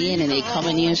coming in, and they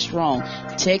coming in strong.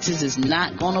 Texas is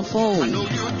not going to fold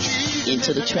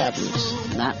into the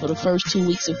Travelers. Not for the first 2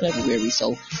 weeks of February.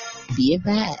 So be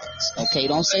advised, okay?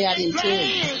 Don't say I didn't tell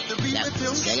you.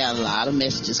 They got a lot of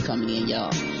messages coming in,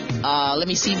 y'all. Let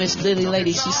me see, Miss Lily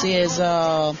Lady. She says,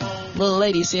 little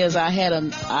lady says, I had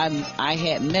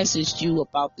messaged you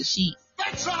about the sheet.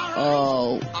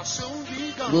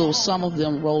 Will some of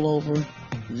them roll over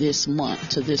this month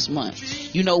to this month?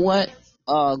 You know what?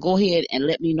 Go ahead and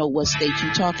let me know what state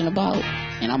you're talking about,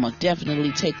 and I'm gonna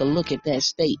definitely take a look at that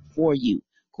state for you.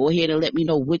 Go ahead and let me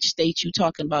know which state you're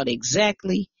talking about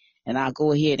exactly, and I'll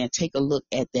go ahead and take a look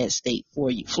at that state for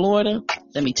you. Florida?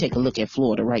 Let me take a look at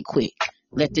Florida right quick.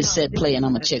 Let this set play, and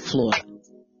I'm going to check Florida.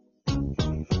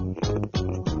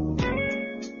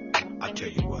 I tell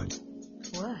you what.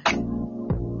 What?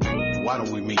 Why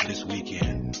don't we meet this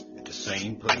weekend at the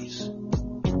same place?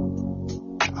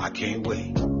 I can't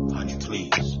wait. Honey,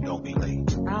 please, don't be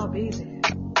late. I'll be there.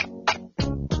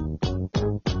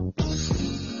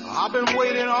 I've been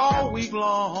waiting all week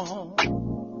long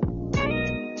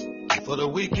for the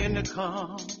weekend to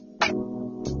come.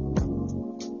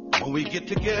 When we get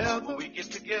together,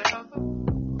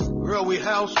 girl, we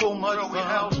have so much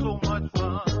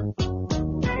fun.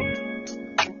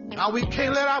 Now we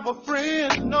can't let our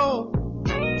friends know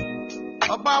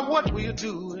about what we're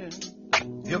doing.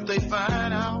 If they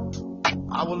find out,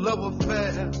 our love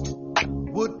affair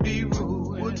would be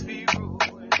ruined.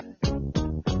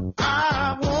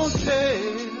 I won't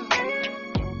tell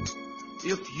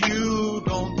if you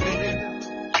don't tell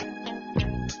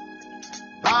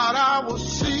about our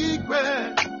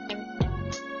secret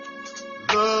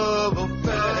love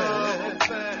affair.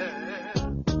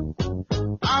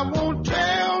 I won't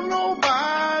tell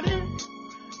nobody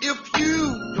if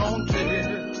you don't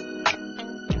tell.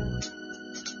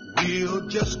 We'll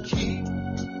just keep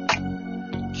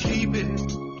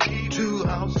it to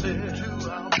ourselves.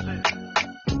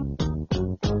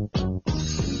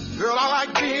 Girl, I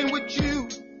like being with you,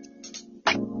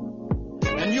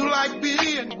 and you like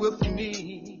being with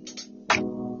me.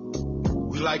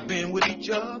 We like being with each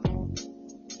other.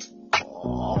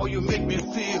 Oh, you make me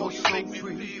feel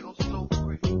so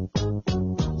free.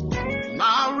 Now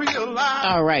I realize.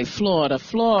 All right, Florida.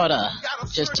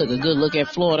 Just took a good look at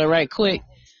Florida right quick.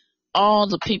 all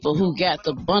the people who got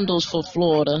the bundles for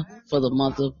Florida for the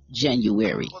month of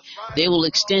January. They will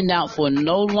extend out for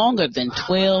no longer than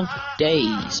 12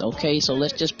 days. Okay, so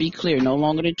let's just be clear, no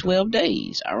longer than 12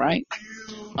 days. All right.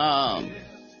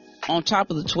 On top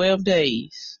of the 12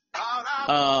 days,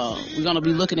 we're going to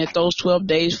be looking at those 12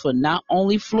 days for not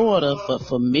only Florida, but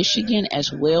for Michigan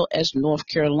as well as North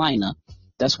Carolina.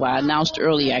 That's why I announced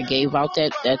earlier I gave out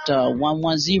that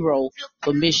 110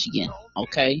 for Michigan,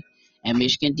 okay? And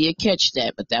Michigan did catch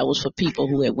that, but that was for people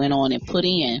who had went on and put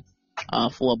in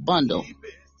for a bundle,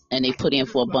 and they put in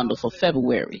for a bundle for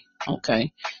February,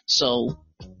 okay? So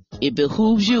it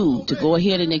behooves you to go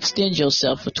ahead and extend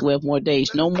yourself for 12 more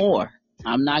days, no more.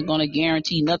 I'm not going to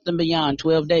guarantee nothing beyond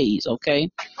 12 days, okay?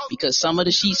 Because some of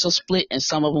the sheets will split and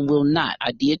some of them will not.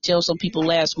 I did tell some people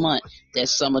last month that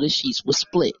some of the sheets will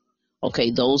split.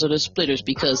 Okay, those are the splitters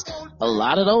because a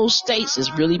lot of those states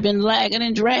has really been lagging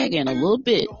and dragging a little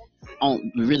bit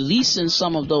on releasing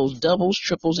some of those doubles,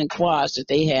 triples, and quads that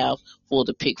they have for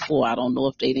the pick four. I don't know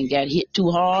if they didn't got hit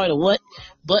too hard or what,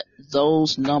 but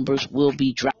those numbers will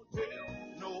be dropped.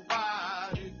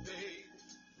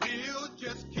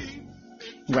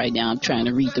 Right now, I'm trying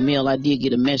to read the mail. I did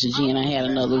get a message in. I had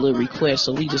another little request,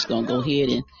 so we just gonna go ahead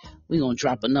and we're gonna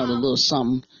drop another little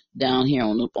something down here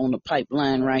on the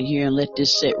pipeline right here and let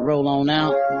this set roll on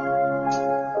out.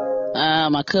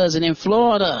 My cousin in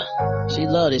Florida, she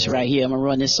love this right here. I'm gonna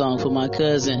run this song for my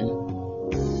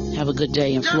cousin. Have a good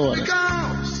day in Florida.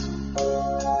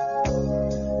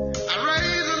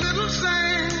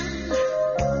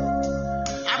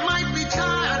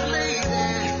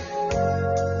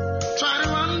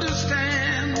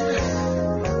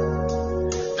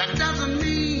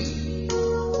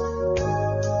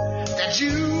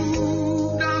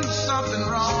 You've done something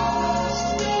wrong.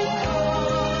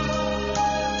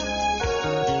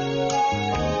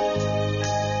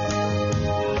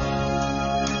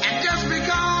 And just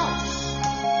because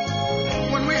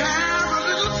when we have a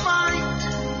little fight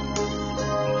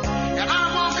and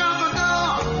I walk out the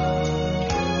door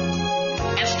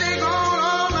and stay gone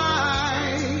all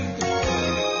night,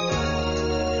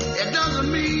 it doesn't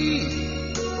mean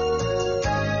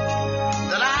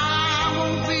that I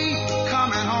won't be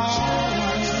coming home.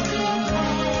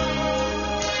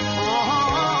 Oh,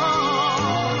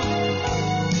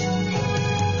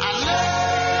 I love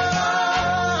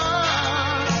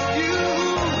you.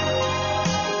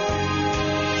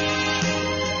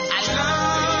 I love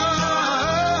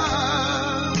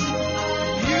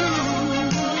you.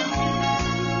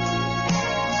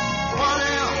 What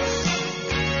else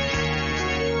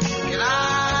can I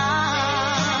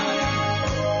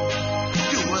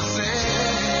do or say?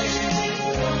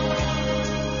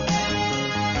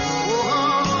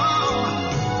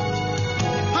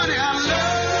 Honey, I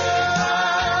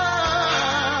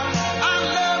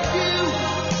love you.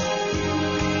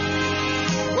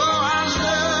 Oh, I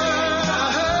love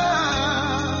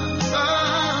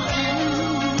you.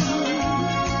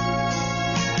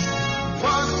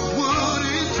 What would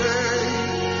it take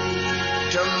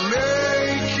to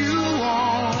make you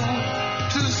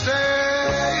want to stay?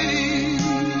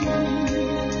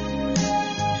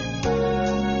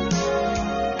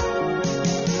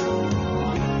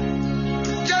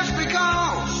 Just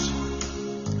because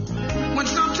when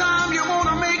sometimes you want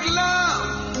to make love,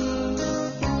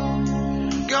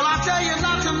 girl, I tell you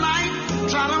not tonight,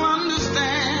 try to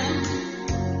understand.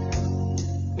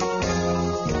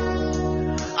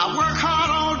 I work hard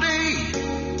all day,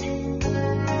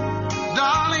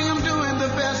 darling, I'm doing the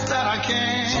best that I can.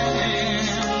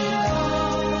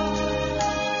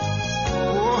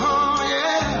 Oh,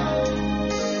 yeah.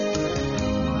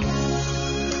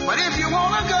 But if you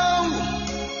want to go,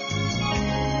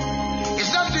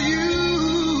 it's up to you.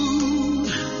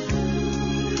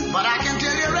 But I can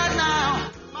tell you right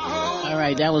now, my whole All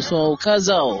right, that was for old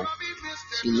Cuzzo.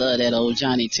 She love that old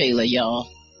Johnny Taylor, y'all.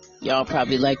 Y'all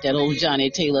probably like that old Johnny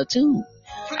Taylor too.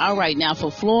 All right, now for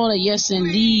Florida, yes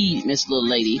indeed, Miss Little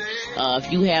Lady.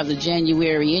 If you have the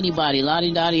January, anybody,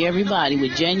 lottie dottie, everybody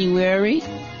with January,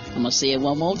 I'm gonna say it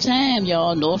one more time,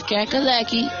 y'all. North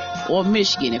Kakalaki or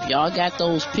Michigan, if y'all got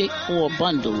those pick four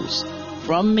bundles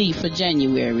from me for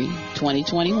January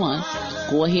 2021,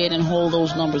 go ahead and hold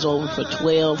those numbers over for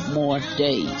 12 more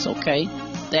days, okay?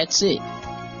 That's it.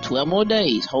 12 more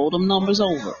days. Hold them numbers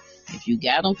over. If you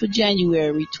got them for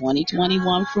January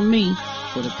 2021 from me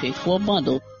for the pick four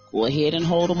bundle, go ahead and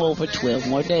hold them over 12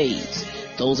 more days.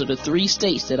 Those are the 3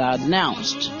 states that I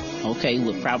announced. Okay,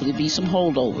 will probably be some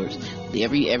holdovers.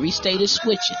 Every state is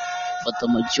switching, but the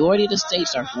majority of the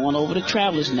states are going over to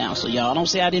travelers now. So y'all don't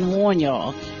say I didn't warn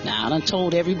y'all. Now I done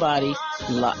told everybody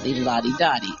lottie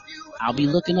dottie. I'll be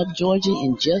looking up Georgia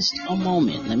in just a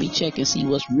moment. Let me check and see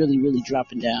what's really, really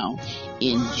dropping down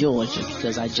in Georgia,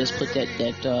 because I just put that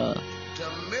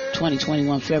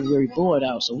 2021 February board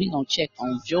out. So we're going to check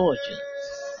on Georgia.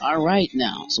 All right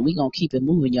now. So we're going to keep it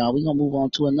moving, y'all. We're going to move on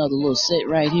to another little set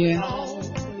right here.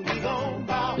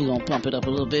 We're going to pump it up a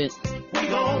little bit.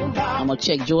 I'm going to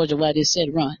check Georgia while this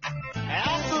set run.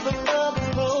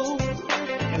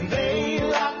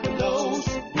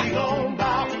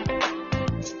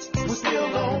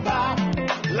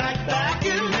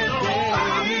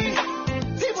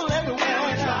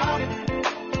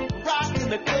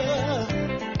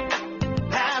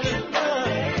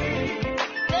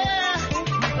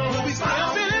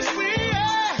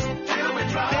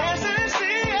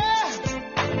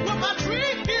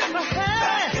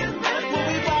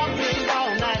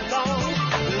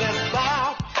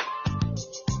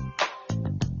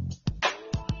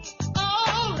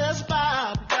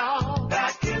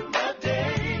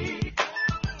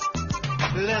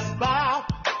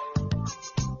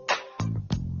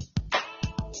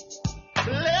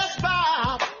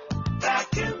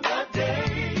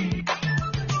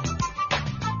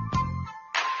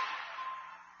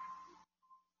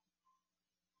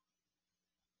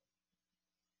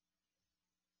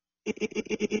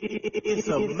 It's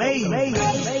amazing.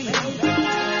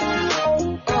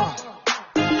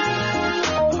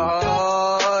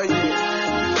 Oh, yeah.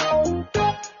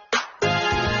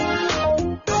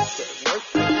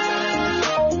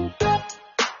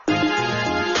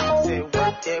 Say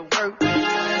work that work.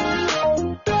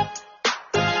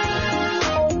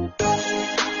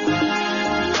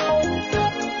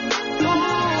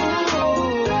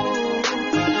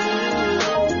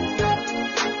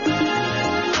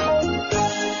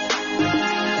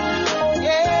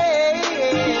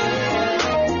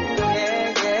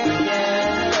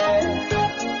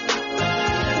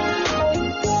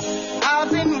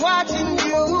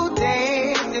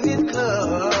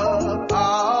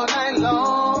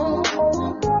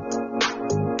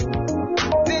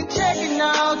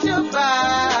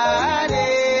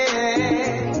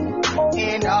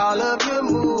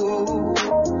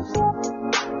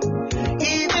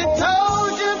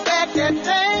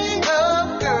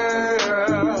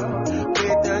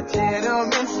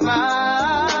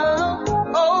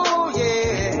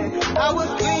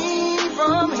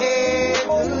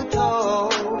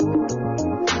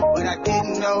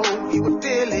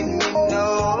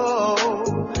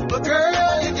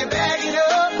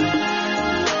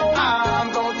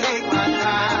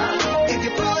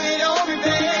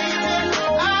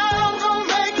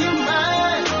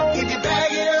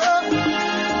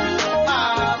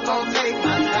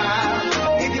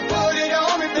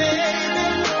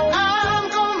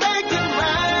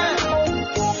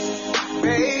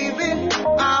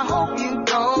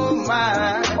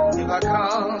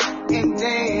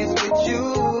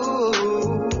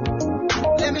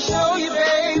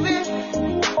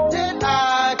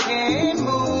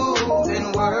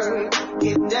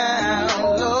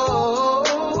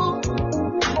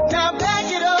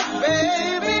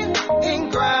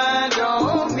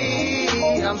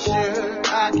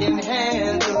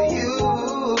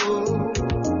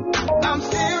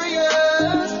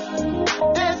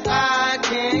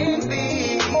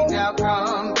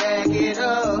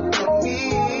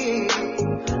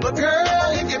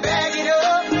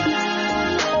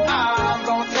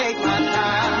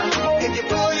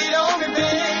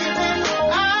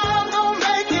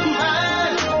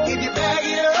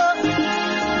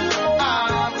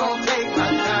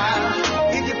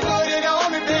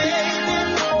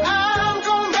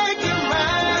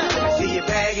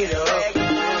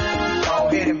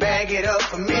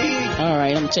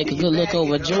 Take a good look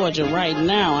over Georgia right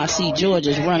now. I see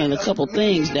Georgia's running a couple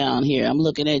things down here. I'm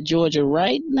looking at Georgia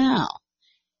right now,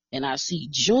 and I see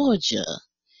Georgia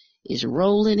is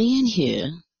rolling in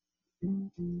here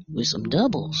with some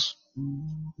doubles.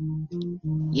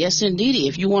 Yes, indeedy.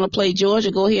 If you want to play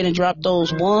Georgia, go ahead and drop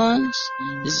those ones.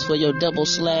 This is for your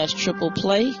double/triple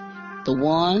play. The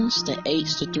ones, the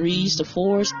 8s, the 3s, the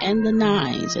 4s, and the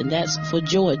 9s. And that's for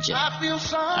Georgia.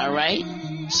 All right?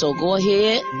 So go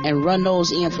ahead and run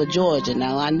those in for Georgia.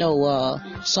 Now, I know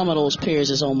some of those pairs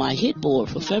is on my hit board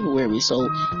for February, so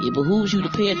it behooves you to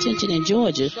pay attention in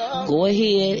Georgia. Go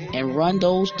ahead and run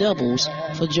those doubles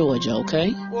for Georgia,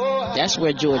 okay? That's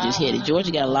where Georgia's headed.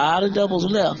 Georgia got a lot of doubles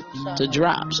left to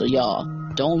drop, so y'all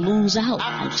don't lose out.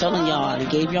 I'm telling y'all, I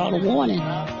gave y'all the warning.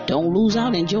 Don't lose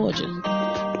out in Georgia.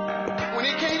 When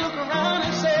you can't look around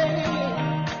and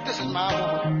say, this is my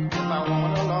woman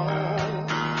alone.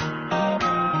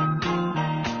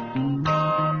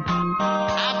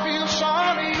 I feel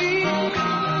sorry,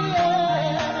 yeah.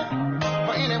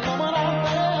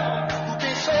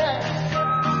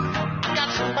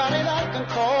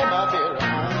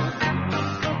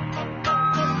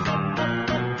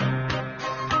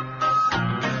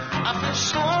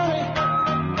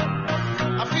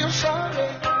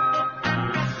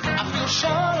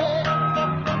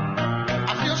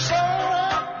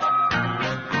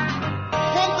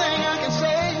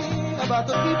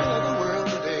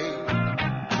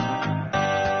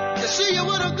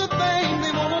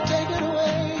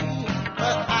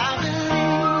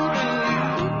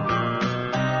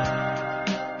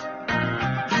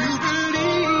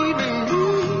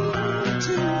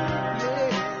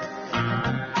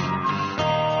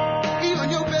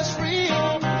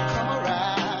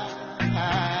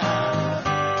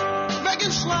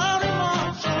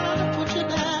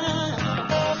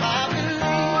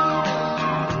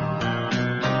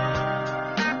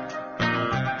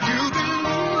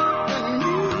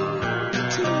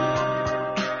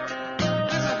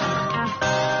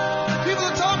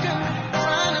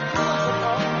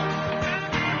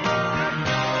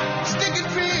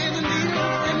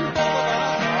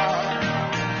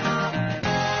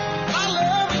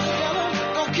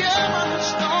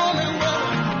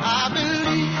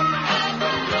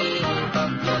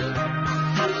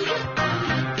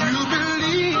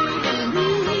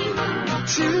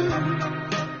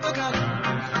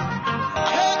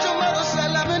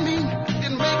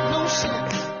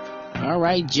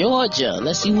 right, Georgia.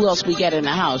 Let's see who else we got in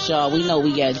the house, y'all. We know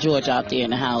we got Georgia out there in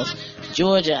the house.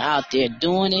 Georgia out there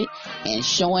doing it and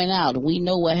showing out. We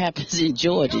know what happens in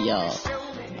Georgia, y'all.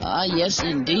 Yes,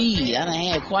 indeed. I done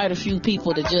had quite a few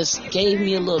people that just gave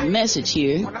me a little message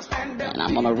here. And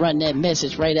I'm going to run that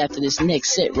message right after this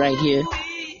next set right here.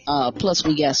 Plus,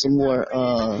 we got some more.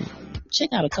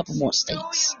 Check out a couple more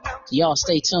states. So y'all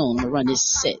stay tuned. I'm going to run this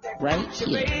set right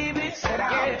here.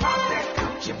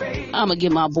 I'm going to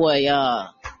give my boy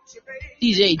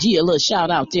DJ G a little shout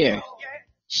out there.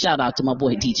 Shout out to my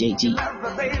boy DJ G.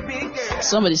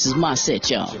 Some of this is my set,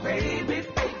 y'all.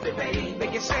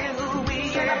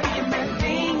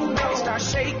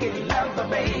 Shaking, love the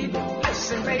baby.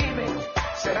 Listen, baby.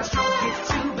 Said I stroke it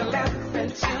to the left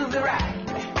and to the right.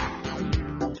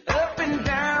 Up and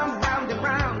down, round and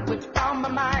round with all my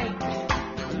might.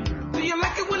 Do you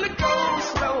like it when it goes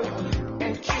slow?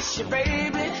 And kiss you,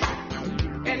 baby.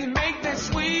 And make that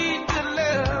sweet good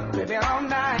love, baby, all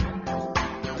night.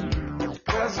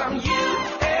 Cause I'm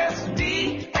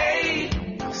USDA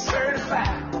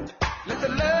certified. Let the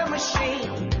love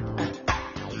machine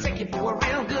take it for a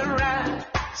real good ride.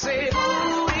 Say,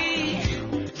 ooh-wee,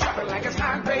 drop it like it's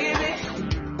hot, baby.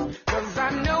 Cause I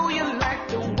know you like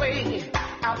the way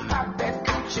I pop that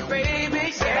coochie,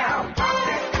 baby. Say, I'll pop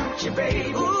that coochie,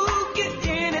 baby. Ooh, get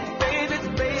in it, baby,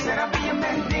 baby. Said I'll be a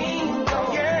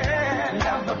mandingo. Yeah,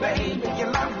 love a baby, you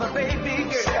love a baby,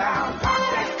 girl. Said I'll pop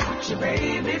that coochie,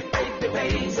 baby, baby,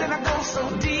 baby. Said I go so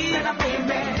deep, and I'll be a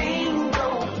mandingo.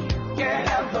 Yeah,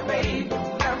 love a baby,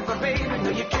 love a baby. No,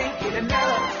 you can't get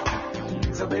enough.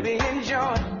 So baby,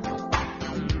 enjoy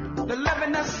the love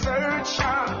and the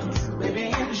surcharge.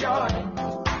 Baby, enjoy.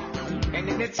 And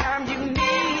anytime you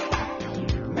need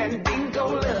Mandingo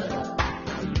love,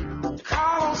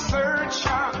 call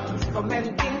surcharge for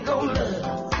Mandingo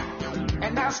love.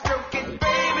 And I'll stroke it,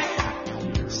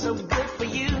 baby, so good for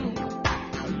you.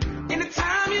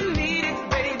 Anytime you need it,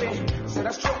 baby, said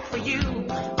I stroke for you.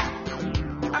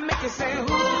 I make you say,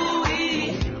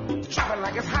 ooh-wee, drop it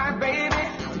like it's hot, baby.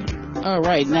 All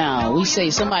right, now we say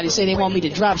somebody say they want me to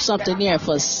drop something there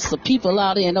for people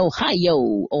out there in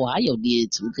Ohio. Ohio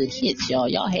did some good hits, y'all.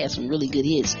 Y'all had some really good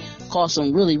hits. Cost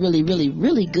some really, really, really,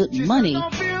 really good money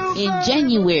in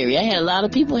January. I had a lot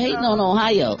of people hating on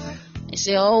Ohio. They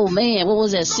say, oh man, what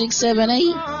was that, 6, 7,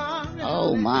 8?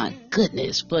 Oh my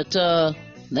goodness. But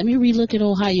let me relook at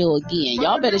Ohio again.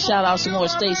 Y'all better shout out some more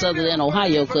states other than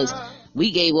Ohio, because we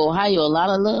gave Ohio a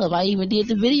lot of love. I even did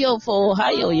the video for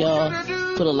Ohio, y'all.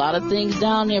 Put a lot of things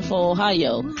down there for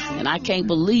Ohio. And I can't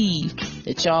believe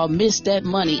that y'all missed that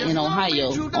money in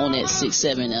Ohio on that 6,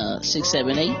 7,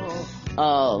 8.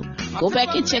 Go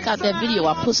back and check out that video.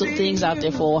 I put some things out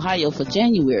there for Ohio for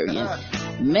January. And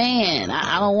man,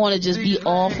 I don't want to just be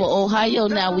all for Ohio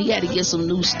now. We got to get some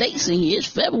new states in here. It's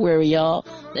February, y'all.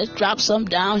 Let's drop some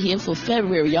down here for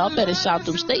February. Y'all better shout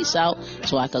them states out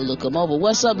so I can look them over.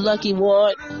 What's up, Lucky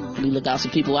Ward? Let me look out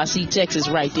some people. I see Texas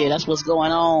right there. That's what's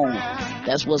going on.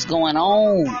 That's what's going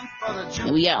on.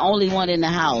 And we got only one in the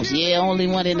house. Yeah, only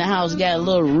one in the house. Got a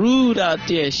little rude out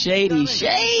there. Shady.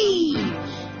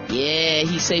 Yeah,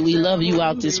 he say we love you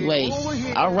out this way.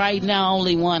 All right, now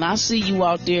only one. I see you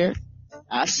out there.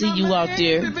 I see you out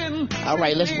there. All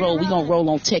right, let's roll. We're going to roll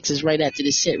on Texas right after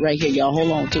this set right here, y'all.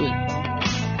 Hold on to it.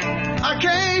 I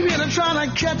came here to try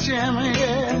to catch him,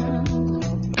 yeah.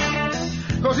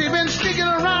 Cause he been sticking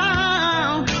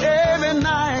around every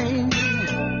night.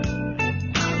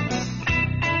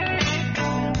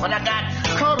 But I got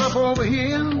caught up over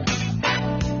here,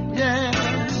 yeah.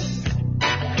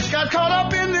 Got caught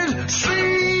up in this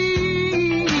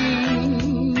scene.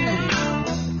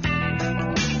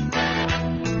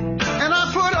 And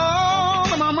I put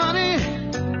all of my money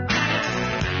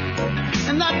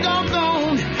in that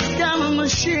doggone gallon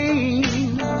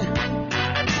machine.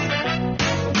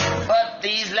 But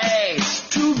these last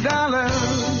 $2,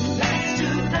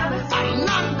 I'm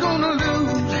not gonna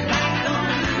lose.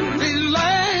 These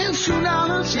last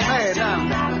 $2, yeah,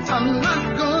 I'm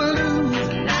not gonna lose.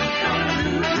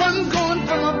 One going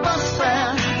for a bus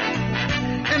fare,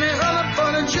 and the other for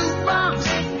the jukebox.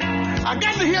 I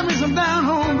got to hear me some down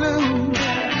home blues.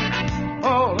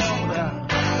 Oh, Lord.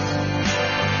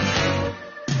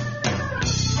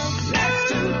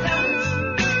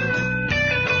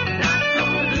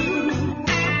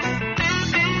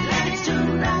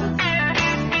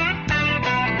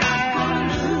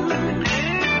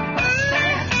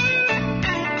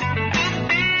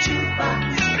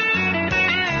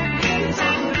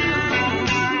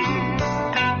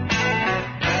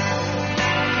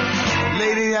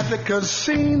 At the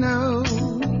casino,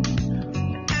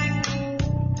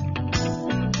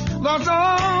 lost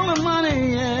all the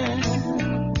money, yeah.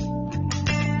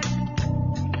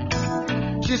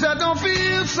 said, don't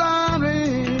feel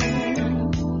sorry.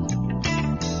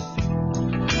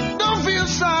 Don't feel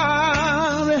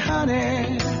sorry,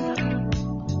 honey.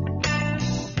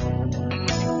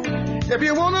 If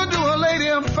you want to do a lady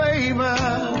a favor,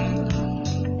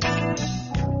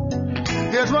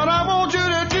 here's what I want you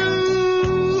to do.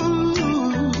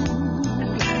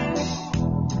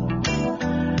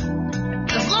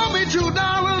 Just loan me $2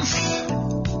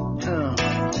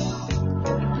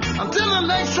 until the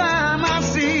next time I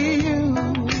see you.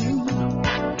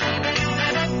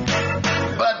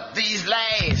 But these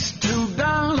last $2,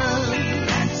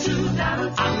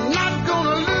 I'm not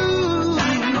gonna lose.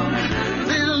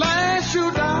 These last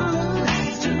 $2,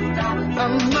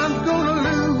 I'm not gonna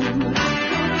lose.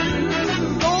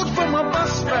 Those for my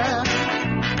bus fare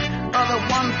are the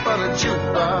one for the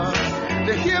jukebox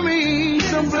to hear me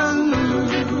some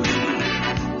blues.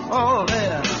 Oh,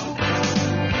 yeah.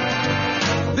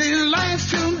 These last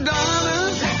 $2,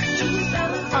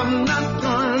 I'm not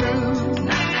gonna lose.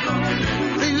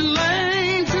 These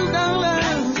last $2,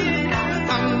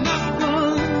 I'm not gonna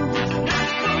lose.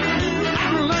 I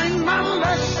learned my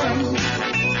lesson,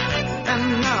 and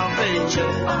now, baby,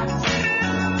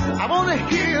 I wanna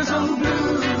hear some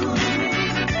blues.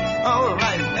 All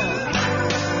right now.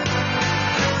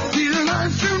 These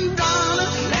last $2,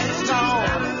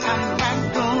 I'm not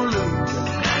gonna lose.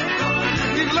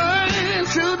 These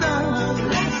last $2,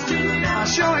 I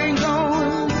sure ain't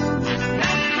going.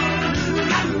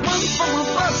 One for my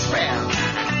bus fare,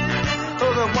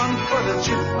 or the one for the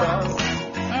jukebox.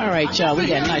 All right, y'all. We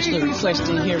got a nice little request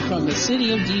in here from the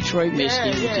city of Detroit,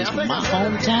 Michigan, which is my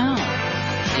hometown.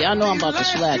 Y'all know I'm about to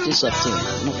slide this up there.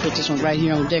 I'm going to put this one right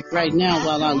here on deck right now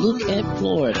while I look at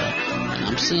Florida. And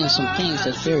I'm seeing some things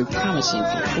that's very promising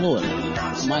for Florida.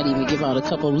 I might even give out a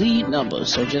couple lead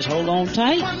numbers, so just hold on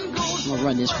tight. I'm going to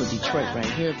run this for Detroit right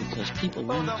here because people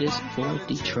want this for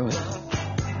Detroit.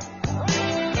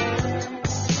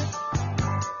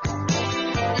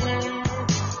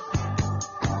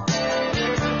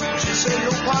 She said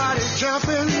your party's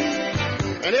jumping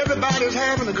and everybody's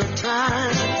having a good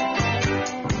time.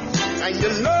 And you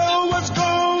know what's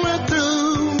going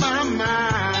through my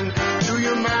mind. Do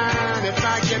you mind if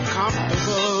I get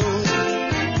comfortable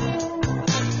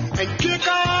and kick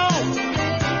off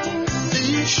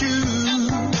these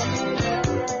shoes?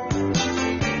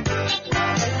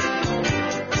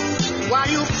 While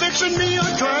you fixing me a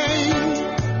drink,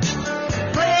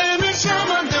 play me some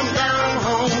of them down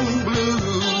home blues.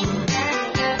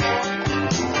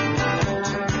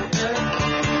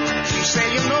 She say,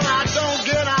 you know I don't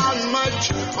get out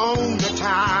much on the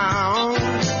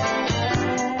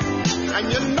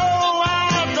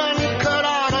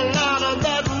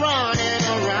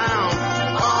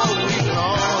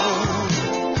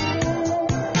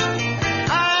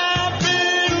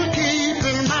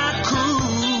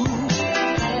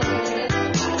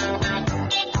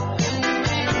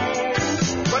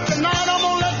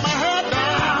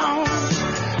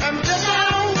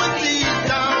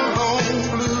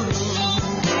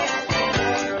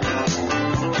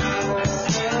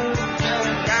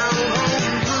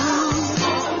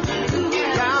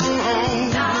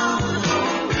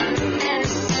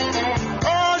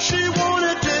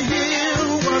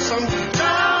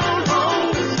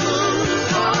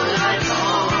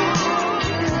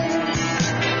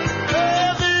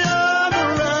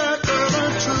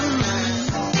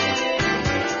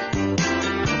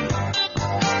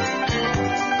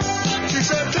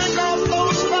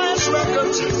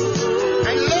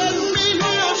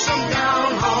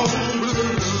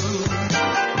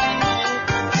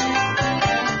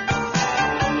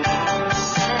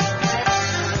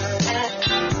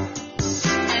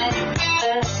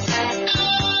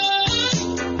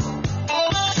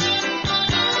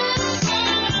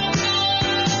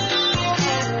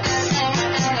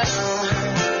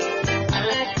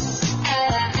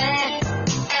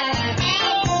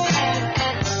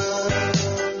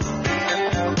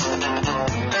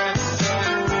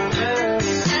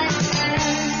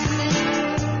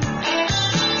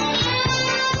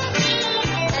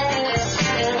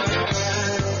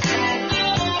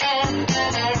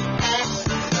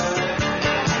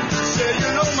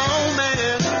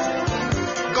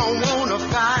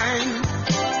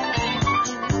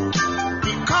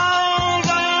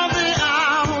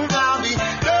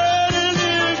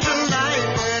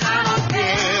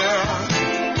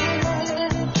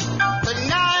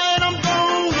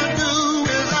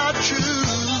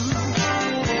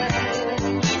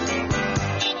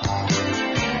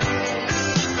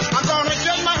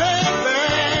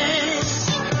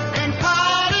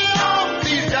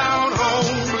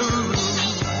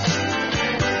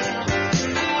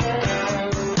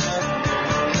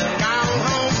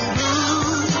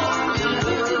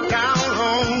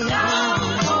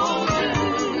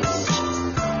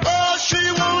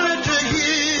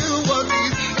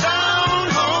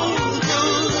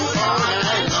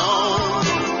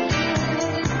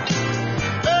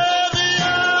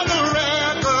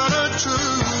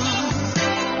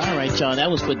that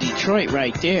was for Detroit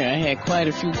right there. I had quite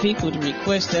a few people to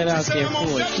request that out there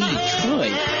for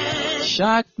Detroit.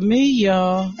 Shocked me,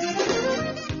 y'all.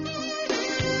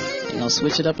 I'm gonna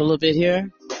switch it up a little bit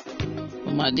here.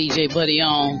 Put my DJ buddy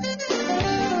on.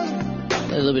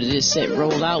 Let a little bit of this set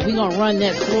roll out. We gonna run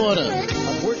that Florida.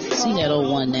 See that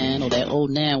 019 or that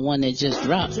 091 that just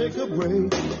dropped. Let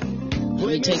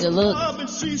me take a look.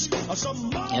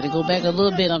 Gotta go back a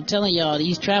little bit. I'm telling y'all,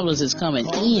 these travelers is coming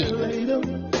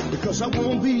in. Because I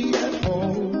won't be at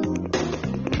home.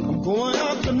 I'm going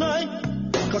out tonight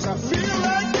because I feel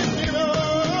like it,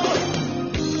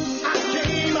 I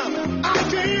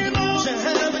came out to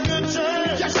have a good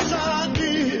time. Yes, I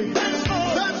did. That's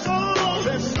all.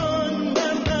 That's all.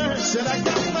 Said I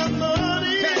got my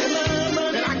money,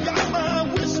 and I got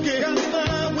my whiskey. Come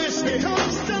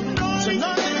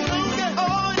tonight,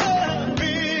 oh yeah,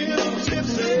 real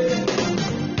tipsy.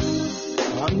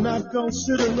 I'm not gonna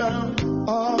sit around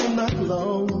all night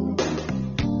long.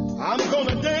 I'm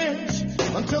gonna dance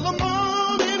until the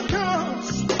morning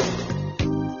comes.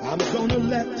 I'm gonna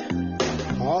let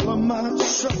all of my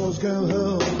troubles go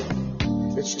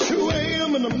home. It's 2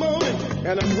 a.m. in the morning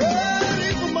and I'm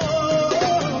ready for more.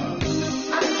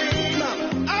 I came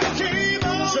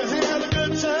out to have a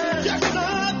good time. Yes,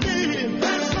 I did.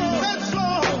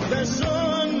 That's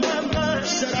on my mind.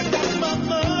 Said I got my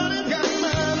money,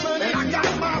 and I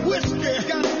got my whiskey.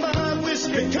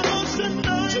 Because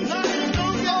tonight,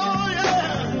 oh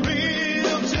yeah,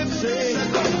 real tipsy. I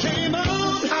came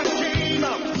out,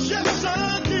 yes I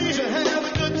did, to have a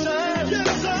good time,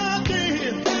 yes I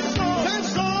did.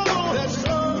 That's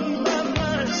on my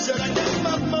mind. Said I got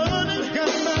my money,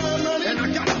 and I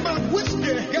got my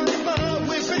whiskey.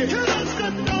 Because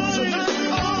tonight,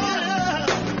 oh yeah,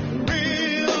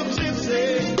 real tipsy.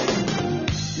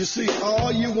 You see,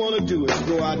 all you want to do is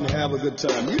go out and have a good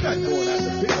time. You're not going out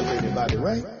to pick up anybody,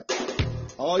 right?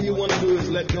 All you want to do is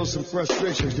let go some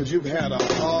frustrations because you've had a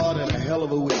hard and a hell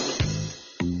of a week.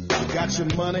 You got your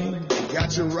money, you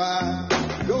got your ride.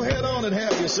 Go head on and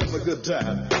have yourself a good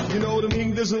time. You know what I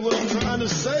mean? This is what I'm trying to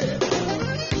say.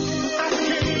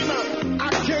 I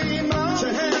came out to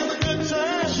have a good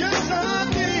time. Yes, I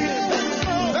did.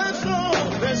 That's all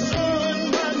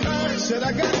my mind. Said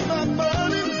I got my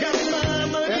money,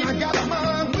 and I got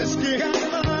my whiskey.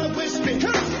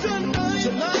 Cause tonight,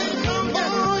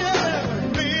 oh yeah,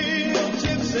 real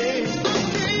tipsy.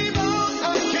 I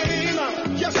came out,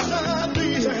 yes I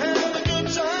did, to have a good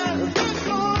time. That's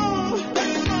all,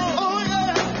 oh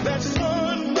yeah, that's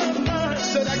on my mind.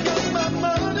 Said I got my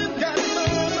money,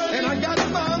 and I got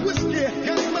my whiskey.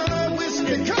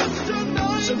 Cause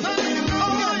tonight,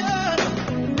 oh yeah,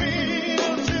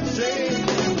 real tipsy.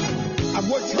 I've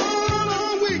worked hard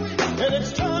all week, and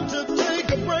it's time to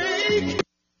take a break.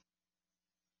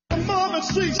 Mama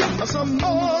sees some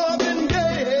more than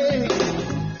gay.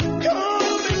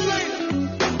 Call me late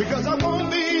because I won't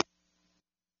be.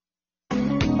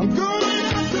 I'm going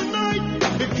out tonight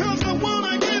because I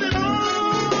wanna get it on.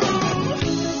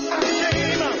 I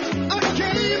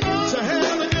came out to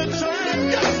have a good time.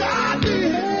 Yes, I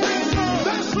did.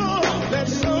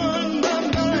 That's on my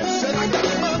mind. Said I got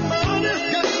my money,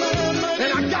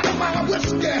 and I got my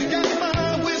whiskey.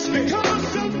 Cause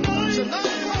tonight.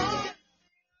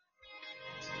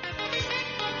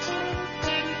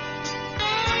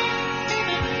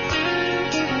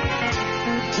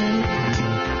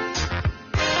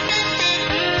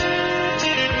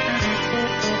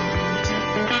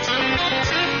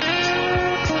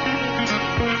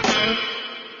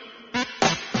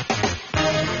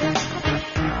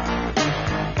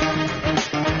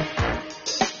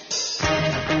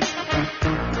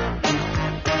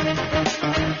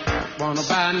 Wanna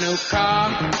buy a new car,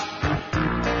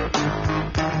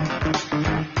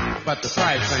 but the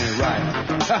price ain't right.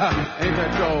 Ain't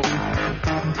that gold?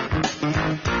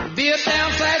 Be a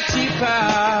downside cheaper,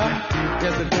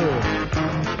 yes it do.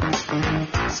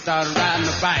 Started riding a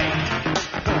bike.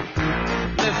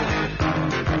 Listen,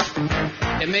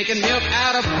 they're making milk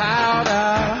out of powder.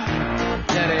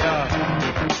 Yeah, they are.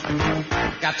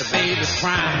 Got the babies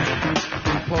crying.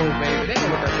 Poor baby, they know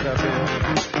what that stuff is.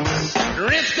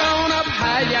 Rent's gone up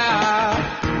higher.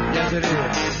 Yes, it is.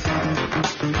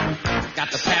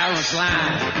 Got the parents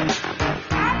lying.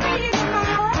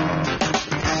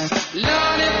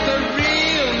 Lord, it's the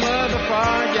real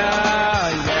motherfucker,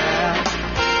 yeah.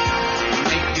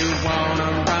 Make you wanna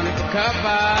run for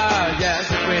cover, yes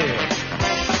it will.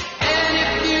 And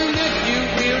if you look, you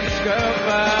will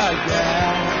discover,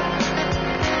 yeah.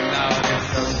 Lord, it's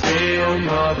the real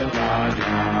motherfucker.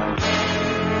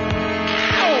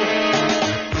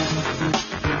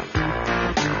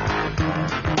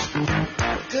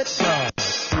 Good God.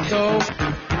 go.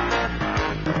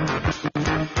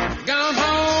 Gone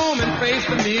home and face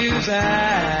the music.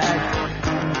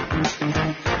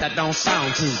 That don't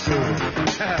sound too good.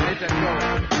 Let that go.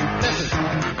 Listen.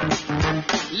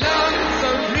 Love's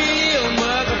a real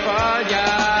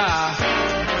motherfucker.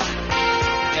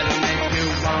 It'll make you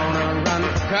wanna run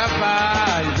for cover,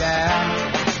 yeah.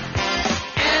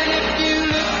 And if you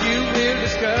look, you will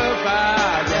discover,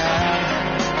 yeah.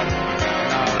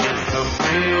 Love is a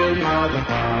real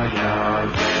motherfucker, yeah.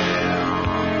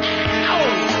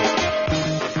 Oh!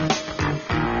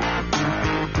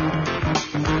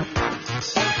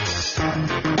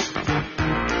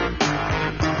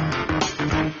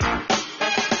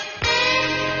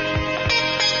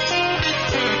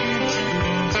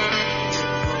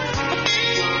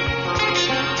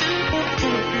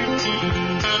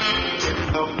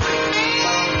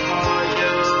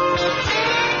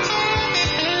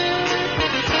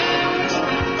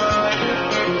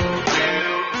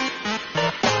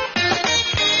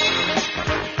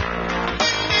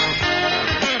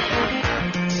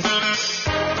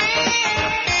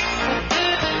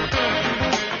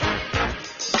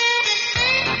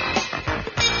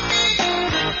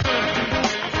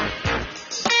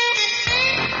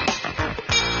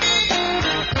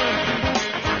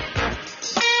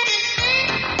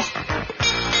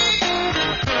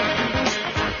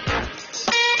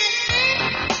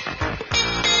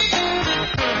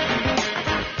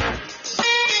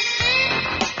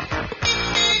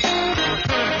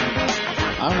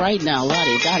 Right now,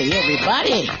 Lottie Dottie,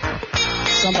 everybody.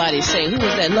 Somebody say, who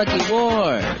was that? Lucky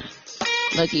Ward.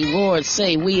 Lucky Ward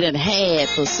say we done had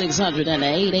for 600 and the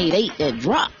 888 that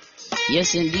dropped.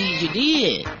 Yes, indeed, you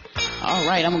did. All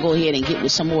right, I'm going to go ahead and get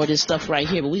with some more of this stuff right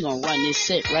here, but we're going to run this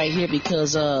set right here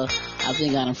because I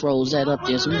think I done froze that up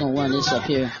there, so we're going to run this up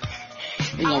here.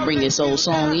 We're going to bring this old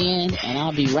song in, and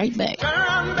I'll be right back.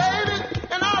 Turn, baby,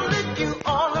 and I'll lick you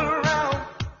all around.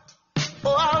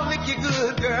 Oh, I'll lick you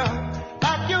good, girl.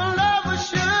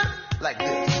 Like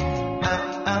this.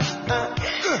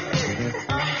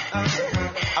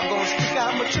 I'm gonna stick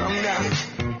out my tongue now.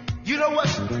 You know what?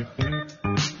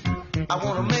 I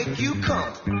wanna make you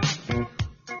come.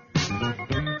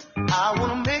 I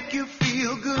wanna make you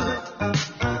feel good.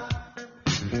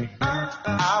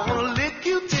 I wanna lick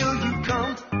you till you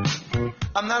come.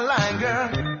 I'm not lying, girl.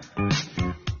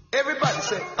 Everybody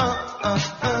say,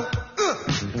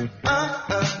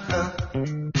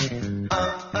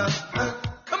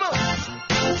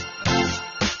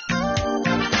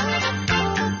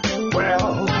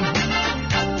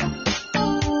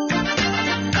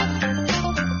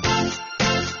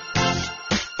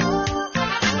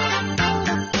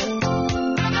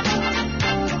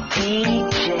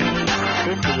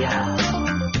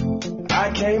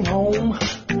 Came home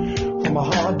from a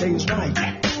hard day's night.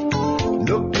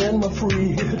 Looked in my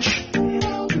fridge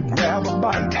to grab a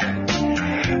bite.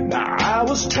 Now I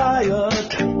was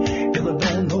tired, and I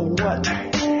don't know what.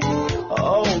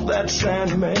 Oh, that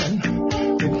Sandman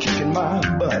been kicking my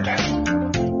butt.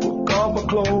 Took off my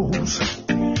clothes,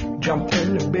 jumped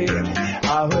in the bed.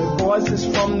 I heard voices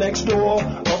from next door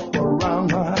up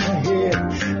around my head.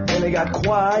 Then they got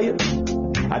quiet,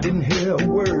 I didn't hear a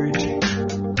word.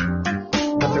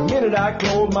 But the minute I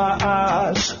closed my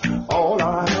eyes, all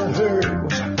I heard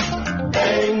was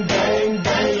bang, bang,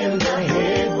 bang in the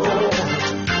headboard.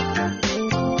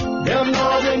 Them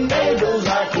northern neighbors,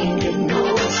 I can't get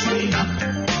no sleep.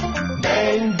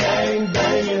 Bang, bang,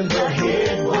 bang in the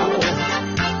headboard.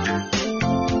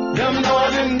 Them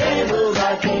northern neighbors,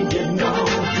 I can't get no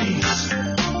peace.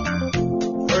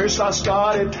 First I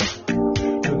started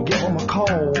to give them a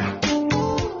call.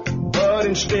 But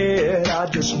instead, I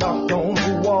just knocked on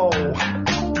the wall.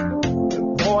 The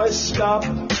voice stopped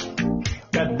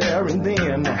right there and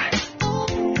then.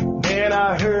 Then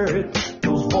I heard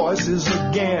those voices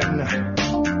again.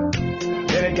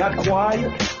 Then it got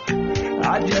quiet.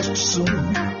 I just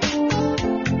assumed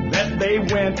that they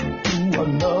went to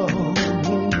another room.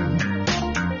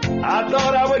 I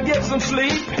thought I would get some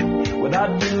sleep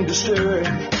without being disturbed.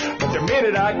 But the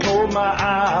minute I closed my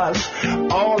eyes,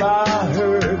 all I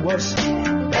heard was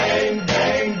bang,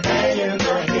 bang, bang in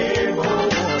the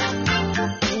headboard.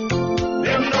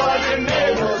 Them noisy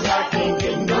neighbors, I can't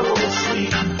get no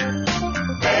sleep.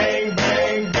 Bang,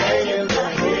 bang, bang in the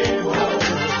headboard.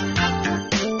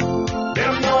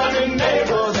 Them noisy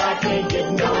neighbors, I can't get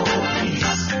no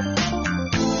peace.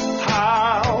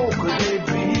 How could they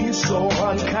be so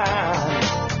unkind?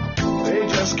 They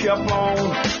just kept on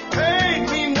paying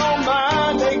me no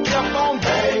mind. They kept on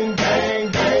bang,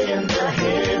 bang, bang in their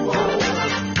headboard.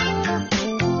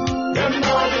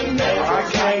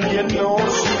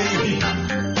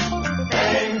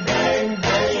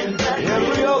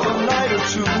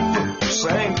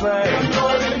 thing.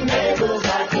 Noisy neighbors,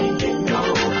 I can't get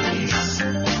no peace.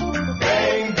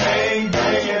 Bang, bang,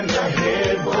 bang in the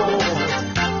headboard.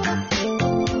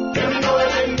 Them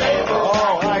noisy neighbors,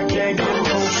 oh, I can't get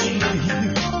no sleep.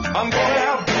 I'm gonna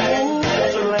have food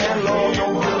as a landlord, no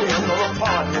building, no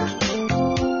apartment.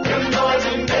 Them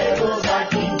noisy neighbors, I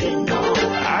can't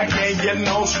get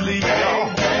no sleep.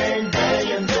 Bang, bang, bang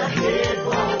in the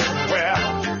headboard. Well,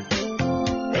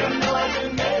 them noisy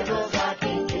neighbors, I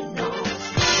can't get no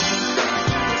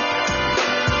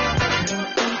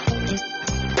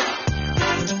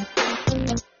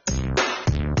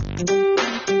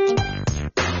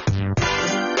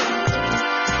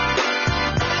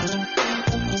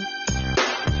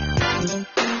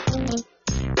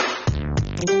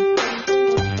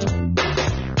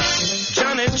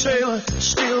Johnny Taylor,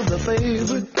 still the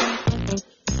favorite.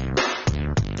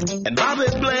 And Bobby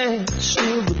Bland,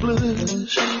 still the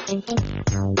blues.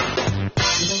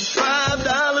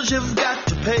 $5 you've got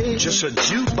to pay. Just a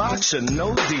jukebox and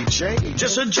no DJ.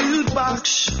 Just a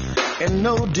jukebox and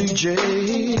no DJ.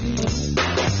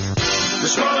 The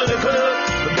smaller the club,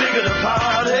 the bigger the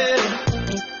party.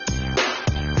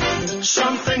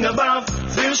 Something about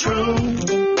this room.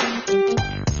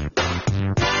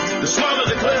 The smaller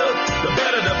the club, the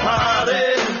better the party.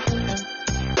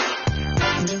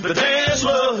 The dance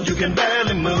floor, you can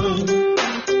barely move.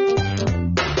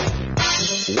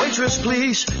 Waitress,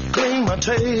 please clean my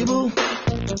table.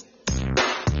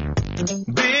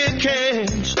 Big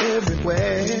cans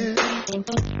everywhere.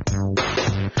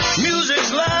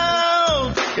 Music's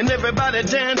loud and everybody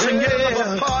dancing,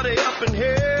 yeah. Party up in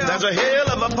here. There's a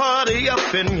hell of a party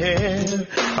up in here.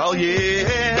 Oh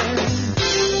yeah.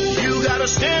 You gotta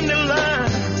stand in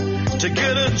line to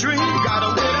get a drink.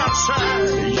 Gotta wait outside.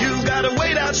 You gotta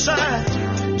wait outside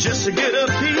just to get a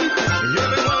peep.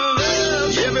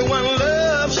 Everyone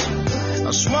loves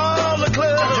a smaller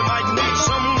club. You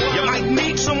might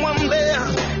meet someone there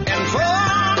and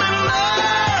fall in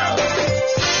love.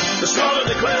 The smaller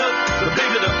the club, the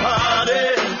bigger the party.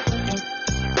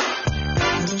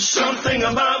 Something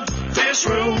about this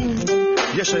room,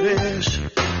 yes it is.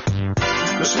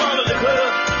 The smaller the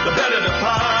club, the better the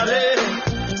party.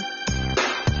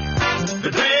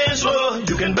 The dance floor,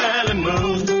 you can barely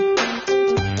move.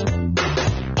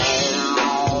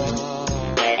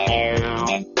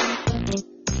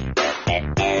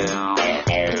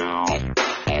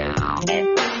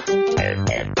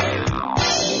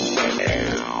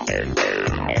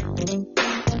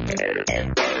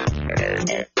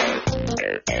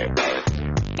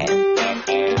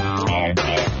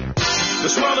 The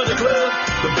smaller the club,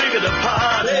 the bigger the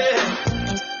party.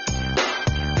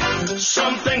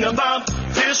 Something about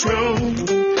this room,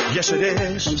 yes it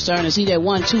is. I'm starting to see that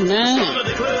 129. The smaller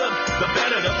the club, the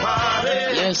better the party.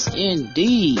 Yes,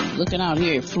 indeed. Looking out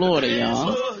here in Florida,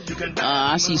 y'all.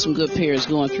 I see some good pairs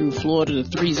going through Florida. The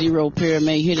 3-0 pair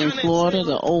may hit in Florida.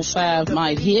 The 05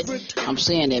 might hit. I'm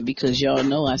saying that because y'all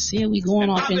know I said we going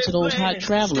off into those hot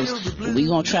travelers. We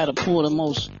gonna try to pull the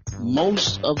most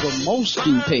of the most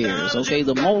do pairs. Okay,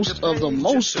 the most of the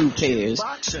most do pairs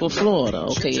for Florida.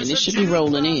 Okay, and this should be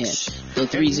rolling in. The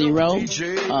 3-0,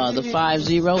 the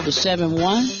 5-0, the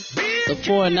 7-1. The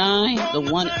 4-9, the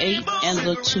 1-8, and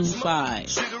the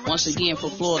 2-5. Once again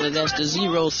for Florida, that's the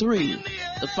 0-3,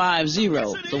 the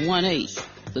 5-0, the 1-8,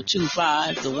 the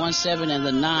 2-5, the 1-7, and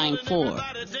the 9-4.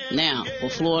 Now, for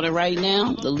Florida right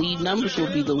now, the lead numbers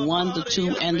will be the 1, the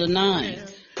 2, and the 9.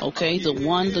 Okay, the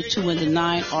 1, the 2, and the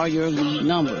 9 are your lead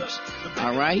numbers.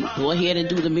 All right, go ahead and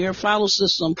do the mirror follow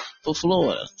system for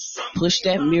Florida. Push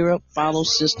that mirror follow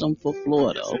system for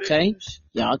Florida, okay?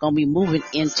 Y'all gonna be moving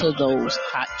into those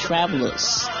hot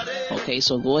travelers. Okay,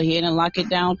 so go ahead and lock it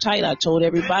down tight. I told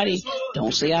everybody,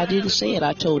 don't say I didn't say it.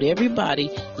 I told everybody,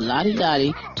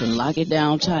 lottie-dottie, to lock it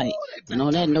down tight. And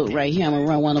on that note right here, I'm gonna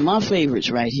run one of my favorites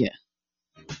right here.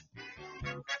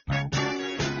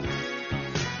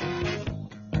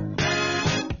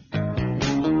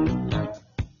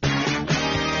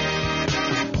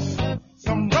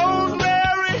 Some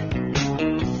rosemary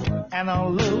and a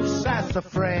little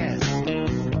sassafras.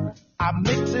 I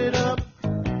mix it up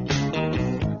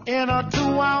in a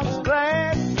 2-ounce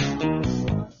glass.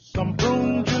 Some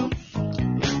prune juice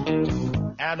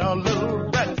and a little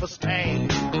breakfast ham.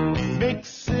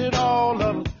 Mix it all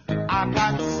up. I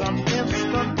got some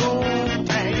instant boom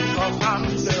tang, 'cause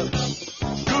I'm the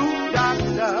true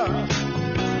doctor.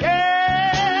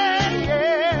 Yeah,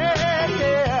 yeah,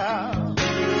 yeah.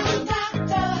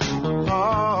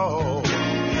 Oh,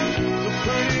 the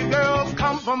pretty girls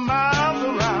come from miles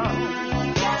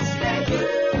around just to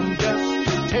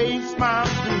taste my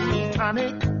sweet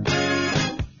tonic.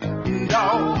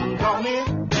 Doggone it,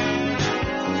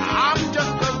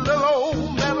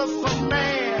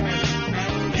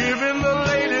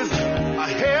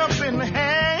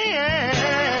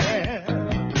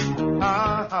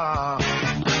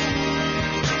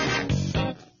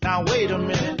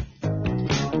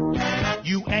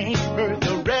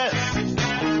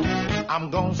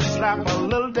 gonna slap a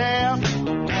little dab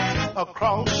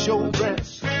across your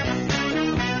breast.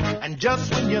 And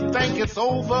just when you think it's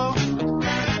over,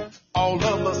 all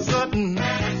of a sudden,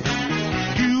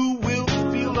 you will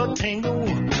feel a tingle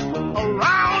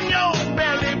around your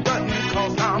belly button,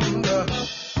 'cause I'm the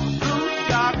root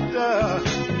doctor.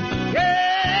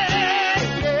 Yeah,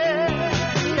 yeah,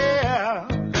 yeah.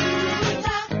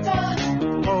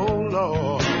 Oh,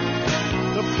 Lord.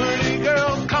 The pretty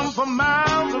girls come from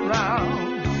miles around.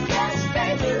 Yes,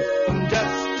 they do.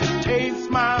 Just to taste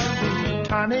my root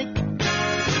tonic.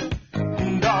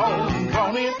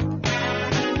 Doggone it.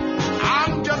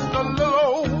 I'm just a little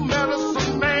old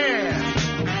medicine man,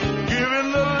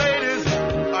 giving the ladies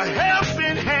a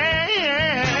helping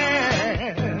hand.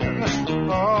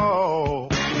 Oh.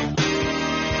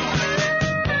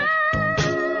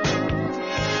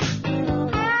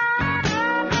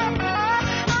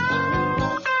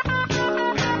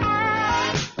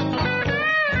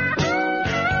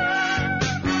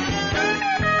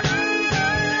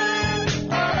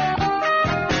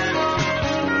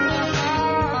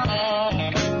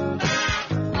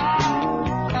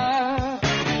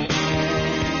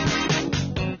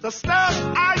 The stuff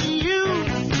I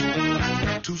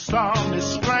use to some is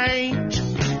strange,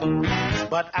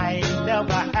 but I ain't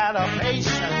never had a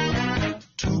patient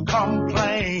to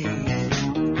complain.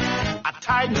 I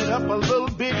tighten it up a little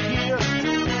bit here,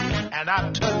 and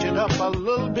I touch it up a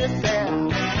little bit there.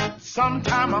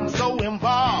 Sometimes I'm so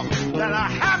involved that I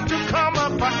have to come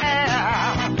up for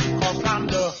air, 'cause I'm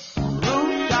the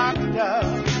root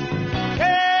doctor.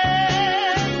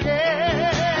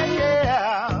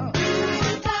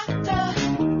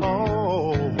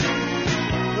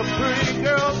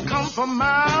 For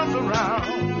miles around.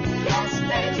 Yes,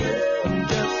 they do.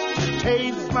 Just to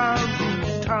taste my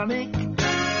root tonic.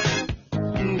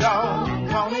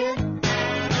 Doggone it.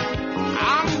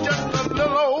 I'm just a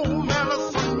little old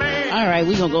medicine man. All right,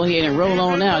 we're going to go ahead and roll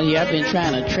on out here. I've been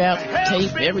trying to trap,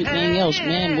 tape, everything else,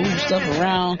 man, move stuff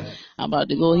around. I'm about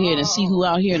to go ahead and see who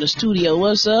out here in the studio.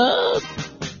 What's up?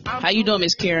 How you doing,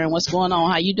 Miss Karen? What's going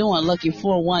on? How you doing? Lucky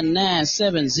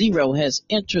 41970 has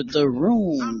entered the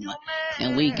room.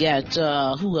 And we got,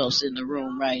 who else in the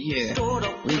room right here?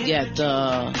 We got,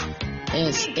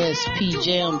 SSP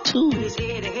Jam 2.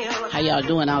 How y'all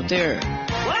doing out there?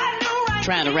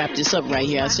 Trying to wrap this up right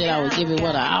here. I said I would give it,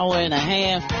 an hour and a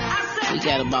half. We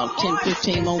got about 10,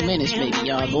 15 more minutes, maybe.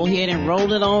 Y'all go ahead and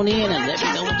roll it on in and let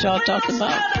me know what y'all talking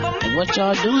about and what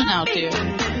y'all doing out there.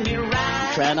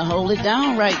 Trying to hold it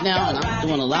down right now, and I'm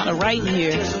doing a lot of writing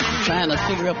here, trying to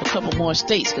figure up a couple more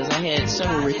states, because I had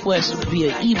several requests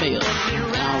via email,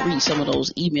 and I'll read some of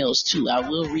those emails too. I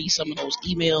will read some of those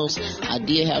emails. I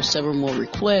did have several more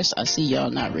requests. I see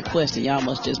y'all not requesting. Y'all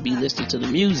must just be listening to the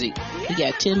music. We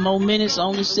got 10 more minutes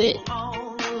on the set.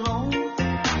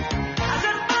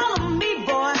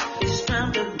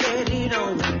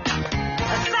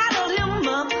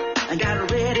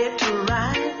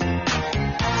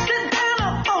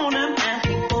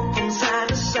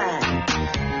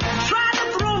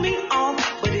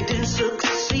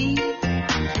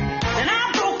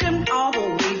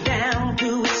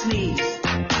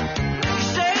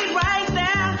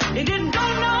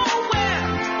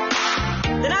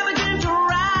 Then I began to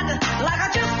ride like I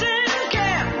just did.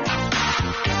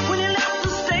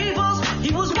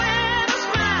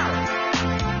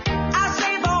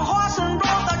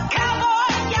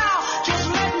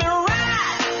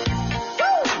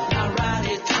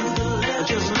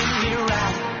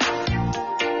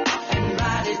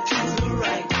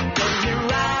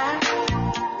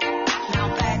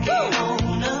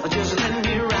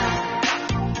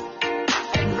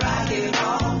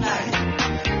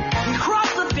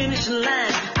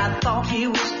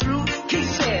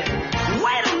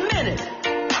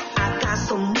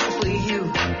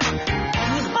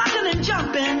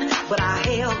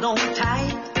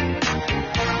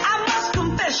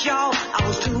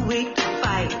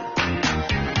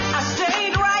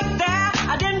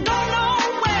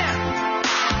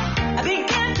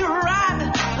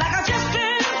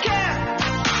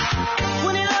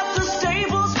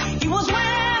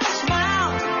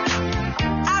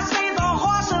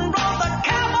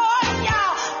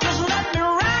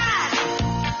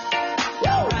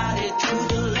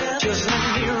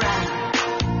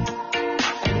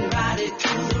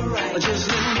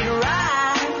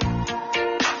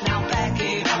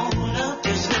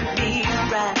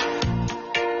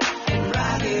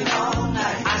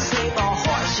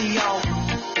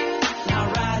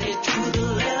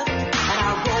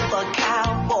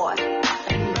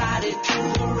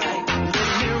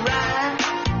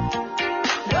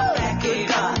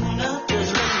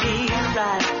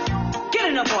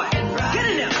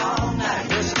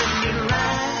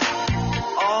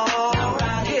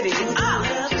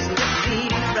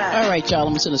 right, y'all. I'm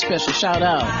going to send a special shout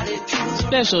out.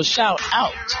 Special shout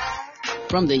out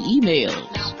from the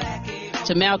emails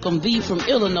to Malcolm V from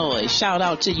Illinois. Shout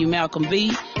out to you, Malcolm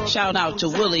V. Shout out to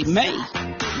Willie May.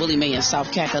 Willie May in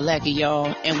South Kakalaki,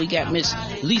 y'all. And we got Miss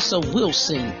Lisa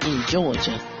Wilson in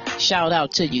Georgia. Shout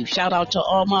out to you. Shout out to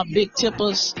all my big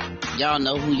tippers. Y'all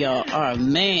know who y'all are.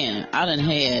 Man, I done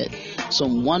had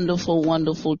some wonderful,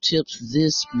 wonderful tips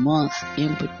this month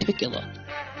in particular.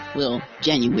 Well,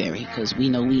 January, because we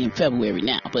know we in February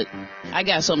now. But I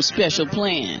got something special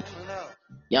planned.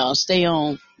 Y'all stay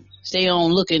on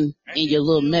looking in your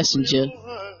little messenger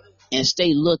and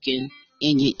stay looking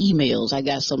in your emails. I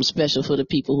got something special for the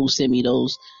people who send me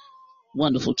those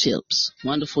wonderful tips.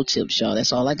 Wonderful tips, y'all.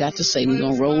 That's all I got to say. We're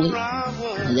going to roll it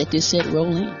and let this set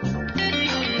roll in.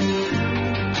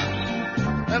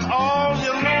 And all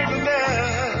your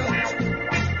loneliness,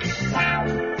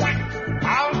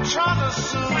 I'll try to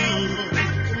soothe.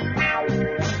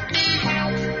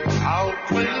 I'll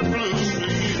play the blues for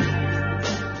you.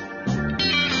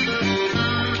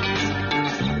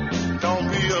 Don't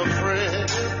be afraid.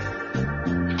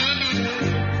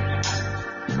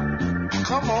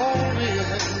 Come on in.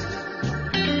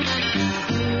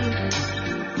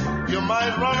 You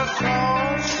might run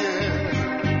across,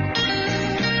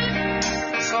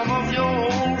 some of your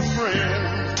old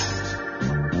friends.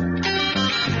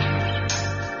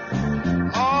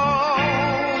 Oh,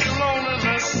 your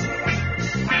loneliness,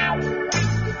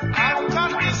 I've got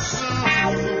to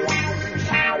soothe.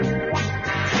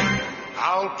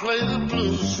 I'll play the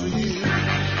blues for you.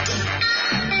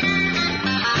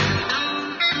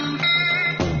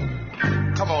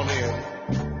 Come on in.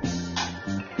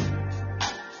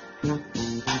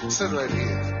 Sit right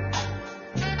here.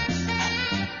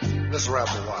 Let's rap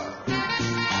a while.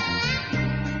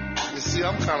 You see,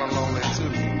 I'm kind of lonely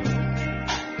too.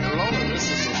 And loneliness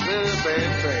is a very bad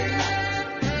thing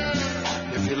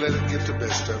if you let it get the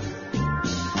best of you.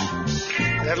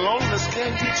 And loneliness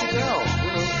can get you down,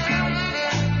 you know.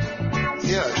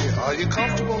 Yeah. Are you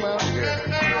comfortable now? Yeah.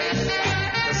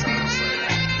 That's what I'm saying.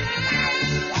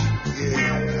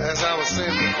 Yeah. As I was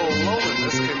saying before,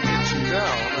 loneliness can get you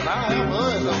down. And I have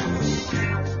heard of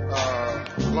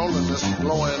loneliness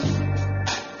blowing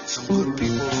some good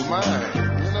people's mind,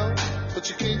 you know? But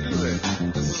you can't do that.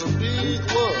 This is a big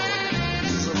world.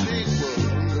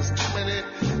 There's too many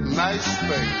nice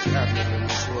things happening in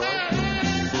this world.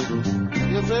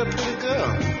 You're a very pretty girl.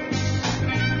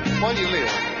 Where you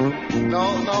live? No.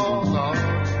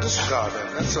 Disregard that.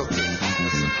 That's okay.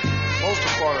 That's the most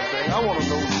important thing. I want to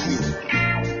know you.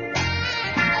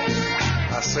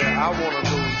 I say, I want to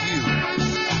know you.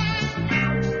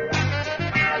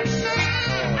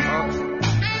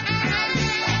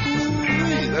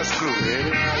 That's groovy, ain't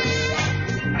it?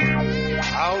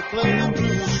 I'll play the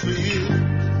blues for you.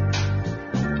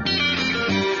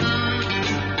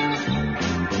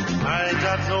 I ain't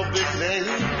got no big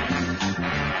name.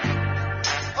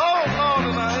 Oh, Lord,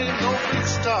 and I ain't no big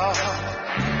star.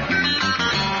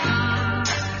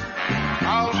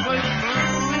 I'll play the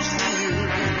blues for you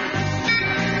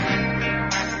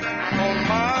on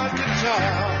my guitar.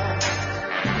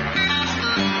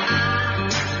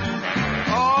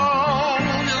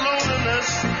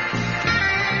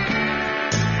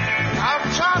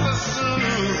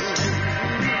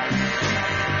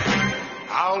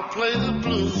 I'll play the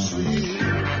blues for you.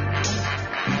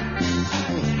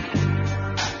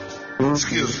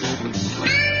 Excuse me.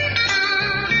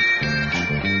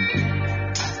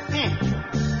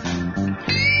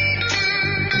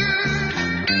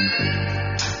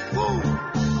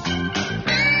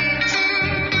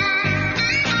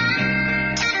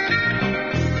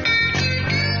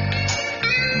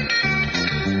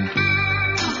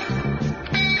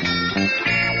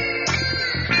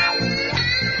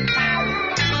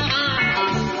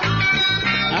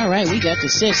 We got the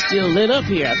set still lit up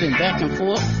here. I've been back and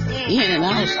forth, in and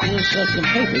out, still shuffling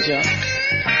papers, y'all.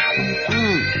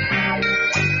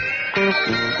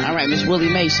 All right, Miss Willie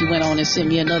Mae, she went on and sent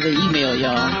me another email,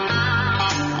 y'all.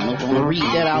 I don't know if I want to read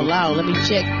that out loud. Let me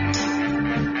check.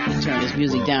 Turn this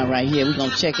music down right here. We're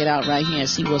going to check it out right here and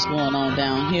see what's going on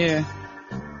down here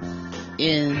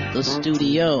in the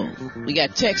studio. We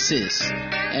got Texas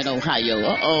and Ohio.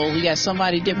 Uh-oh, we got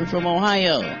somebody different from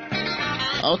Ohio.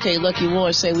 Okay, Lucky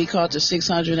Ward say we caught the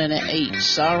 600 and the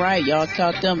 8s. All right, y'all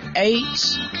caught them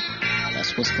 8s.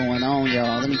 That's what's going on,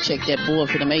 y'all. Let me check that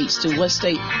board for them 8s, too. What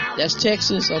state? That's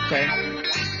Texas? Okay.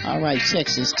 All right,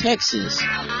 Texas.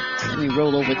 Let me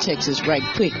roll over Texas right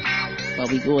quick while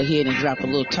we go ahead and drop a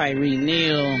little Tyree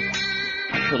Neal.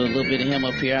 I'll put a little bit of him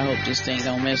up here. I hope this thing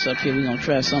don't mess up here. We're going to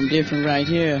try something different right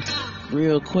here.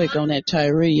 Real quick on that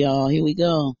Tyree, y'all. Here we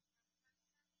go.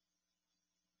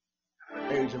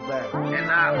 back. And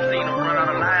now I've seen them run out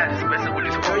of lines, messing with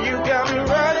this Girl, you got me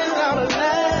running out of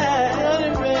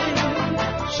line, baby,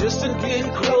 just to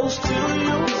get close to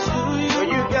you. Girl,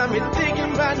 you got me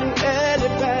thinking about the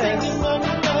alibis.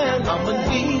 I'ma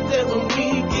need that when we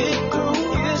get through.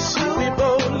 We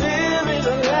both living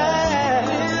a lie.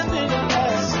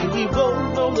 See, we both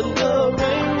know the love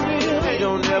ain't real. We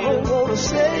don't ever wanna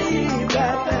say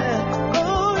bye-bye.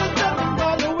 Oh, it's nothing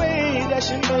by the way that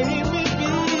she made me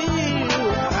feel.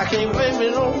 I can't blame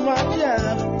it on my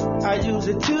job. I use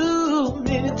it too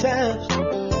many times.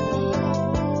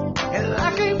 And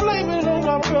I can't blame it on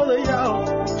my brother,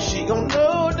 y'all. She gon'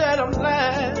 know that I'm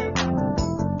lying.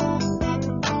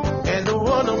 And the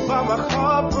one about my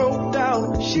car broke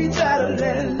down. She tired of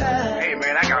that lie. Hey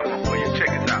man, I got one for you. Check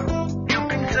this out. You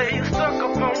can say you're stuck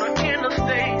up on the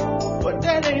interstate, but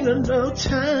that ain't enough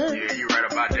time. Yeah, you right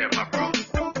about that, my bro.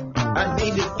 I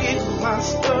need to get my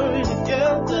story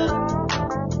together.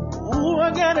 Ooh,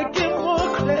 I gotta get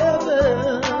more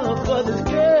clever for this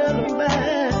girl of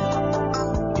mine.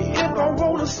 If I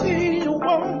wanna see you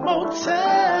one more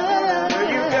time, girl,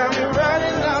 you got me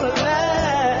running out of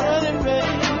line, baby,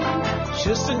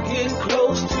 just to get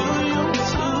close to you.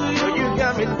 Girl, you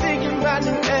got me thinking about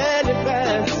the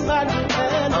alibis.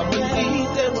 I'ma need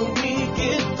that when we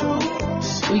get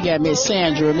through. We got Miss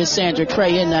Sandra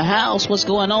Cray in the house. What's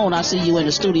going on? I see you in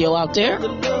the studio out there. The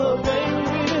love ain't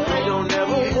real. I don't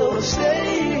ever wanna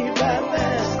say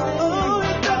bye-bye. Oh,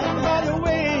 it's not by the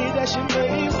way that she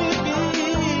made me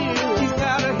feel. You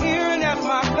gotta hear that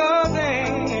my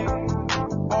cousin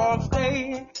all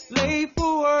day late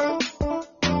for work.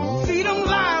 See them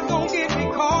lives gon' get me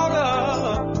caught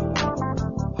up,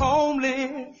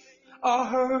 homeless or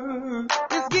hurt.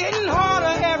 It's getting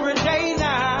harder every day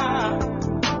now,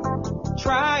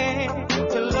 trying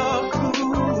to love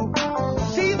cool.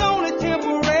 She's only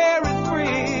temporary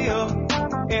thrill,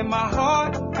 and my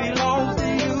heart belongs to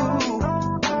you.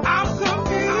 I'm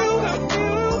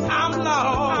confused, I'm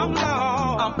lost,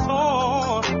 I'm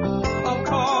torn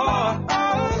apart.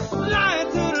 Lying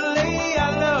to the lady I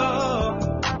love,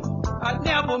 I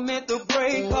never meant to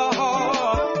break her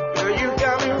heart. Girl, you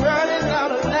got me running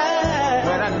out of line.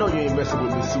 Man, I know you ain't messing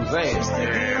with Miss Suzanne.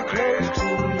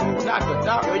 Knock her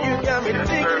down. Girl, you got me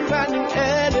thinking about the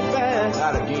alibis.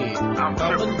 Not again. I'm I'ma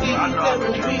tripping. need I know that I'm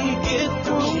when we tripping. get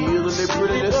through. She is a little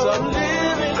pretty than something.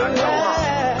 Living a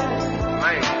lie.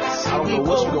 Man, I don't know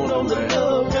what you gonna do,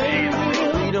 man.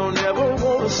 We don't ever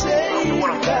wanna say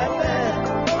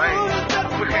bye-bye.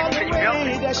 Man, can you help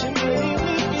me? That she made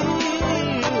me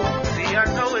feel. See, I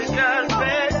know it got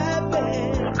bad.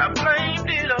 I blamed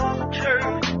it on the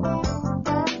church,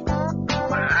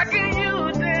 but I can't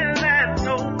use that line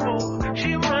no more. She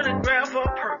run and grab her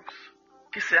purse.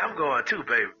 She said, I'm going too,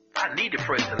 baby. I need to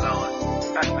praise the Lord.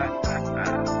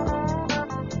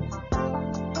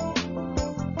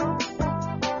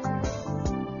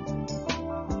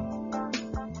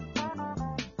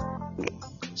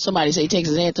 Somebody say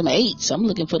Texas Anthem 8s. I'm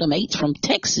looking for them 8s from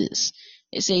Texas.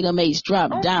 They say them 8s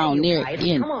dropped down there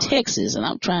in Texas, and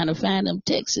I'm trying to find them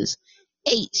Texas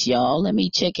 8s, y'all. Let me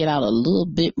check it out a little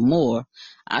bit more.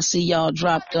 I see y'all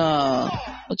dropped,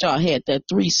 what y'all had, that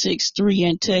 363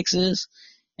 in Texas,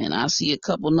 and I see a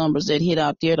couple numbers that hit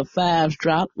out there. The 5s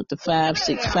dropped with the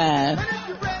 565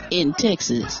 in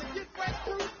Texas.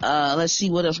 Let's see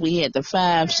what else we had. The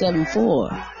 574.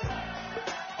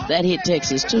 That hit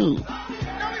Texas too.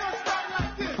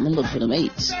 I'm gonna look for them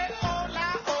 8s.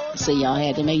 Say y'all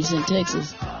had them 8s in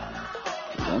Texas.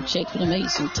 Don't check for them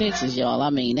 8s in Texas, y'all.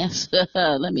 I mean, that's,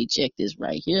 let me check this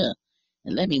right here.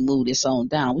 And let me move this on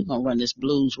down. We're gonna run this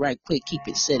blues right quick. Keep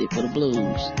it set it for the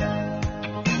blues.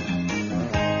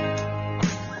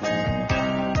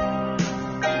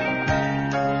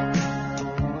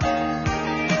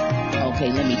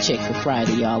 Okay, let me check for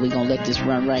Friday, y'all. We're gonna let this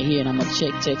run right here, and I'm gonna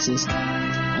check Texas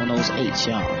on those 8s,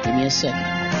 y'all. Give me a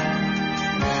second.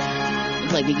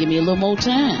 Looks like they give me a little more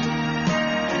time.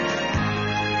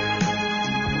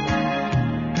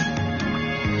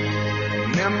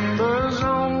 Members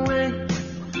only,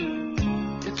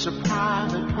 it's a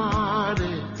private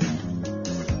party.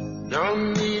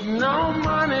 Don't need no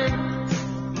money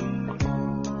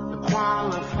to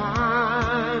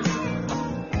qualify.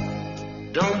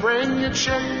 Don't bring your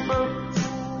checkbook,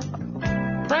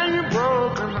 bring your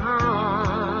broken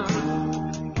heart.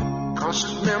 'Cause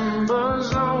it's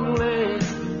members only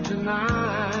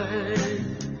tonight.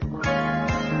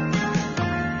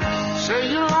 Say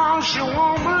you lost your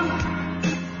woman,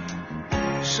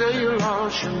 say you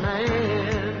lost your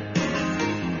man.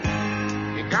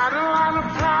 You got a lot of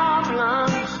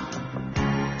problems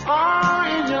all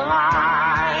in your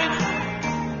life.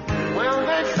 Well,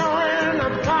 they throw in a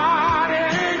party.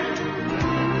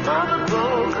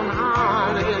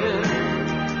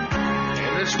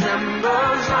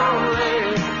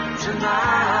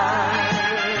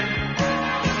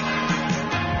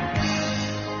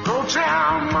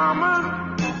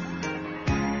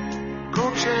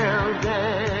 my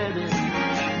daddy,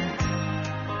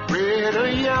 red or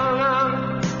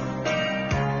yellow,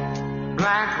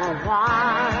 black or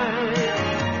white.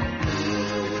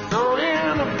 Throw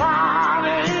in a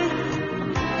party,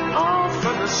 all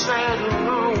for the sad and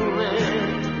lonely.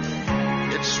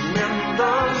 It's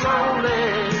members only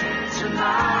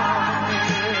tonight.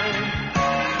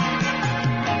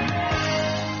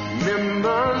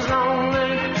 Members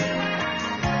only.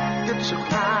 It's a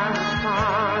private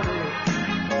party.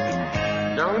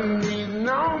 Don't need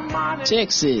no money.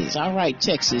 Texas. All right,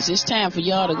 Texas. It's time for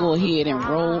y'all to go ahead and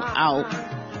roll out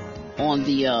on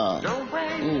the,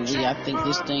 I think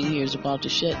this thing here is about to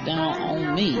shut down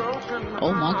on me.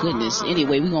 Oh my goodness.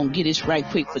 Anyway, we're going to get this right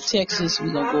quick for Texas.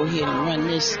 We're going to go ahead and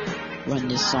run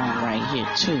this song right here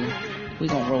too. We're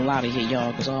going to roll out of here,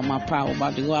 y'all, because all my power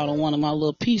about to go out on one of my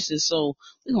little pieces. So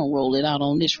we're going to roll it out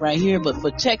on this right here. But for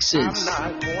Texas,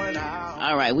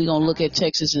 all right, we're going to look at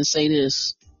Texas and say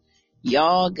this.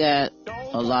 Y'all got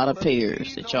a lot of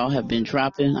pairs that y'all have been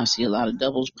dropping. I see a lot of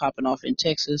doubles popping off in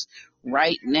Texas.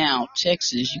 Right now,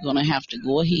 Texas, you're going to have to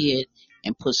go ahead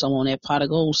and put some on that pot of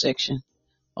gold section.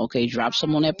 Okay, drop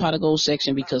some on that pot of gold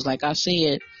section because, like I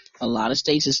said, a lot of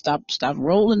states have stopped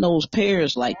rolling those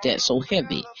pairs like that so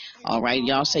heavy. All right,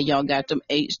 y'all say y'all got them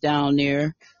 8s down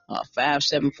there.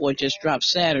 574 just dropped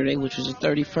Saturday, which was the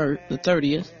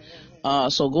 30th.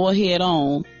 So go ahead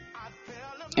on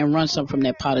and run some from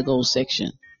that pot of gold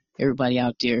section. Everybody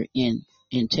out there in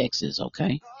Texas,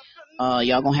 okay?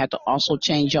 Y'all gonna have to also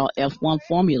change y'all F1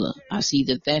 formula. I see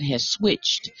that has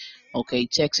switched. Okay,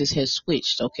 Texas has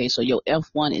switched. Okay, so your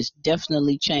F1 is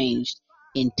definitely changed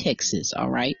in Texas, all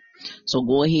right? So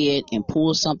go ahead and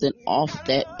pull something off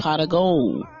that pot of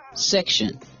gold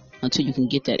section until you can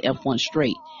get that F1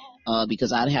 straight.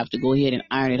 Because I'd have to go ahead and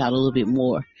iron it out a little bit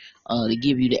more to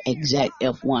give you the exact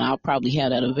F1. I'll probably have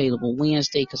that available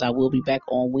Wednesday because I will be back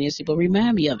on Wednesday, but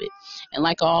remind me of it. And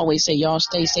like I always say, y'all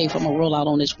stay safe. I'm going to roll out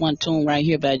on this one tune right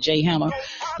here by Jay Hammer,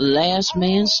 Last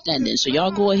Man Standing. So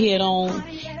y'all go ahead on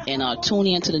and tune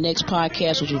in to the next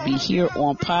podcast, which will be here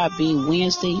on Podbean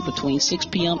Wednesday between 6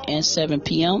 p.m. and 7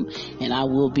 p.m. And I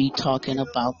will be talking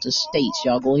about the states.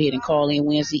 Y'all go ahead and call in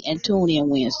Wednesday and tune in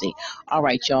Wednesday. All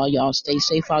right, y'all. Y'all stay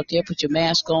safe out there. Put your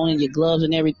mask on and your gloves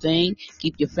and everything.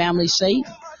 Keep your family safe.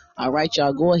 All right,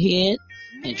 y'all. Go ahead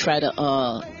and try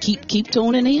to keep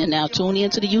tuning in. Now tune in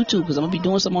to the YouTube because I'm gonna be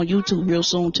doing some on YouTube real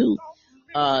soon too.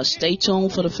 Stay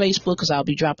tuned for the Facebook because I'll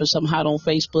be dropping something hot on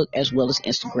Facebook as well as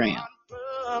Instagram.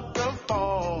 I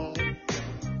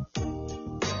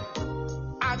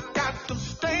got the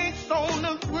steaks on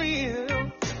the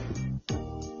grill.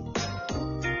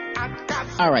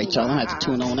 All right, y'all. I'm gonna have to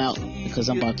tune on out because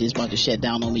it's about to shut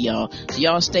down on me, y'all. So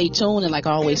y'all stay tuned and like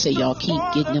I always say, y'all keep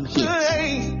getting them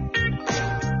hits.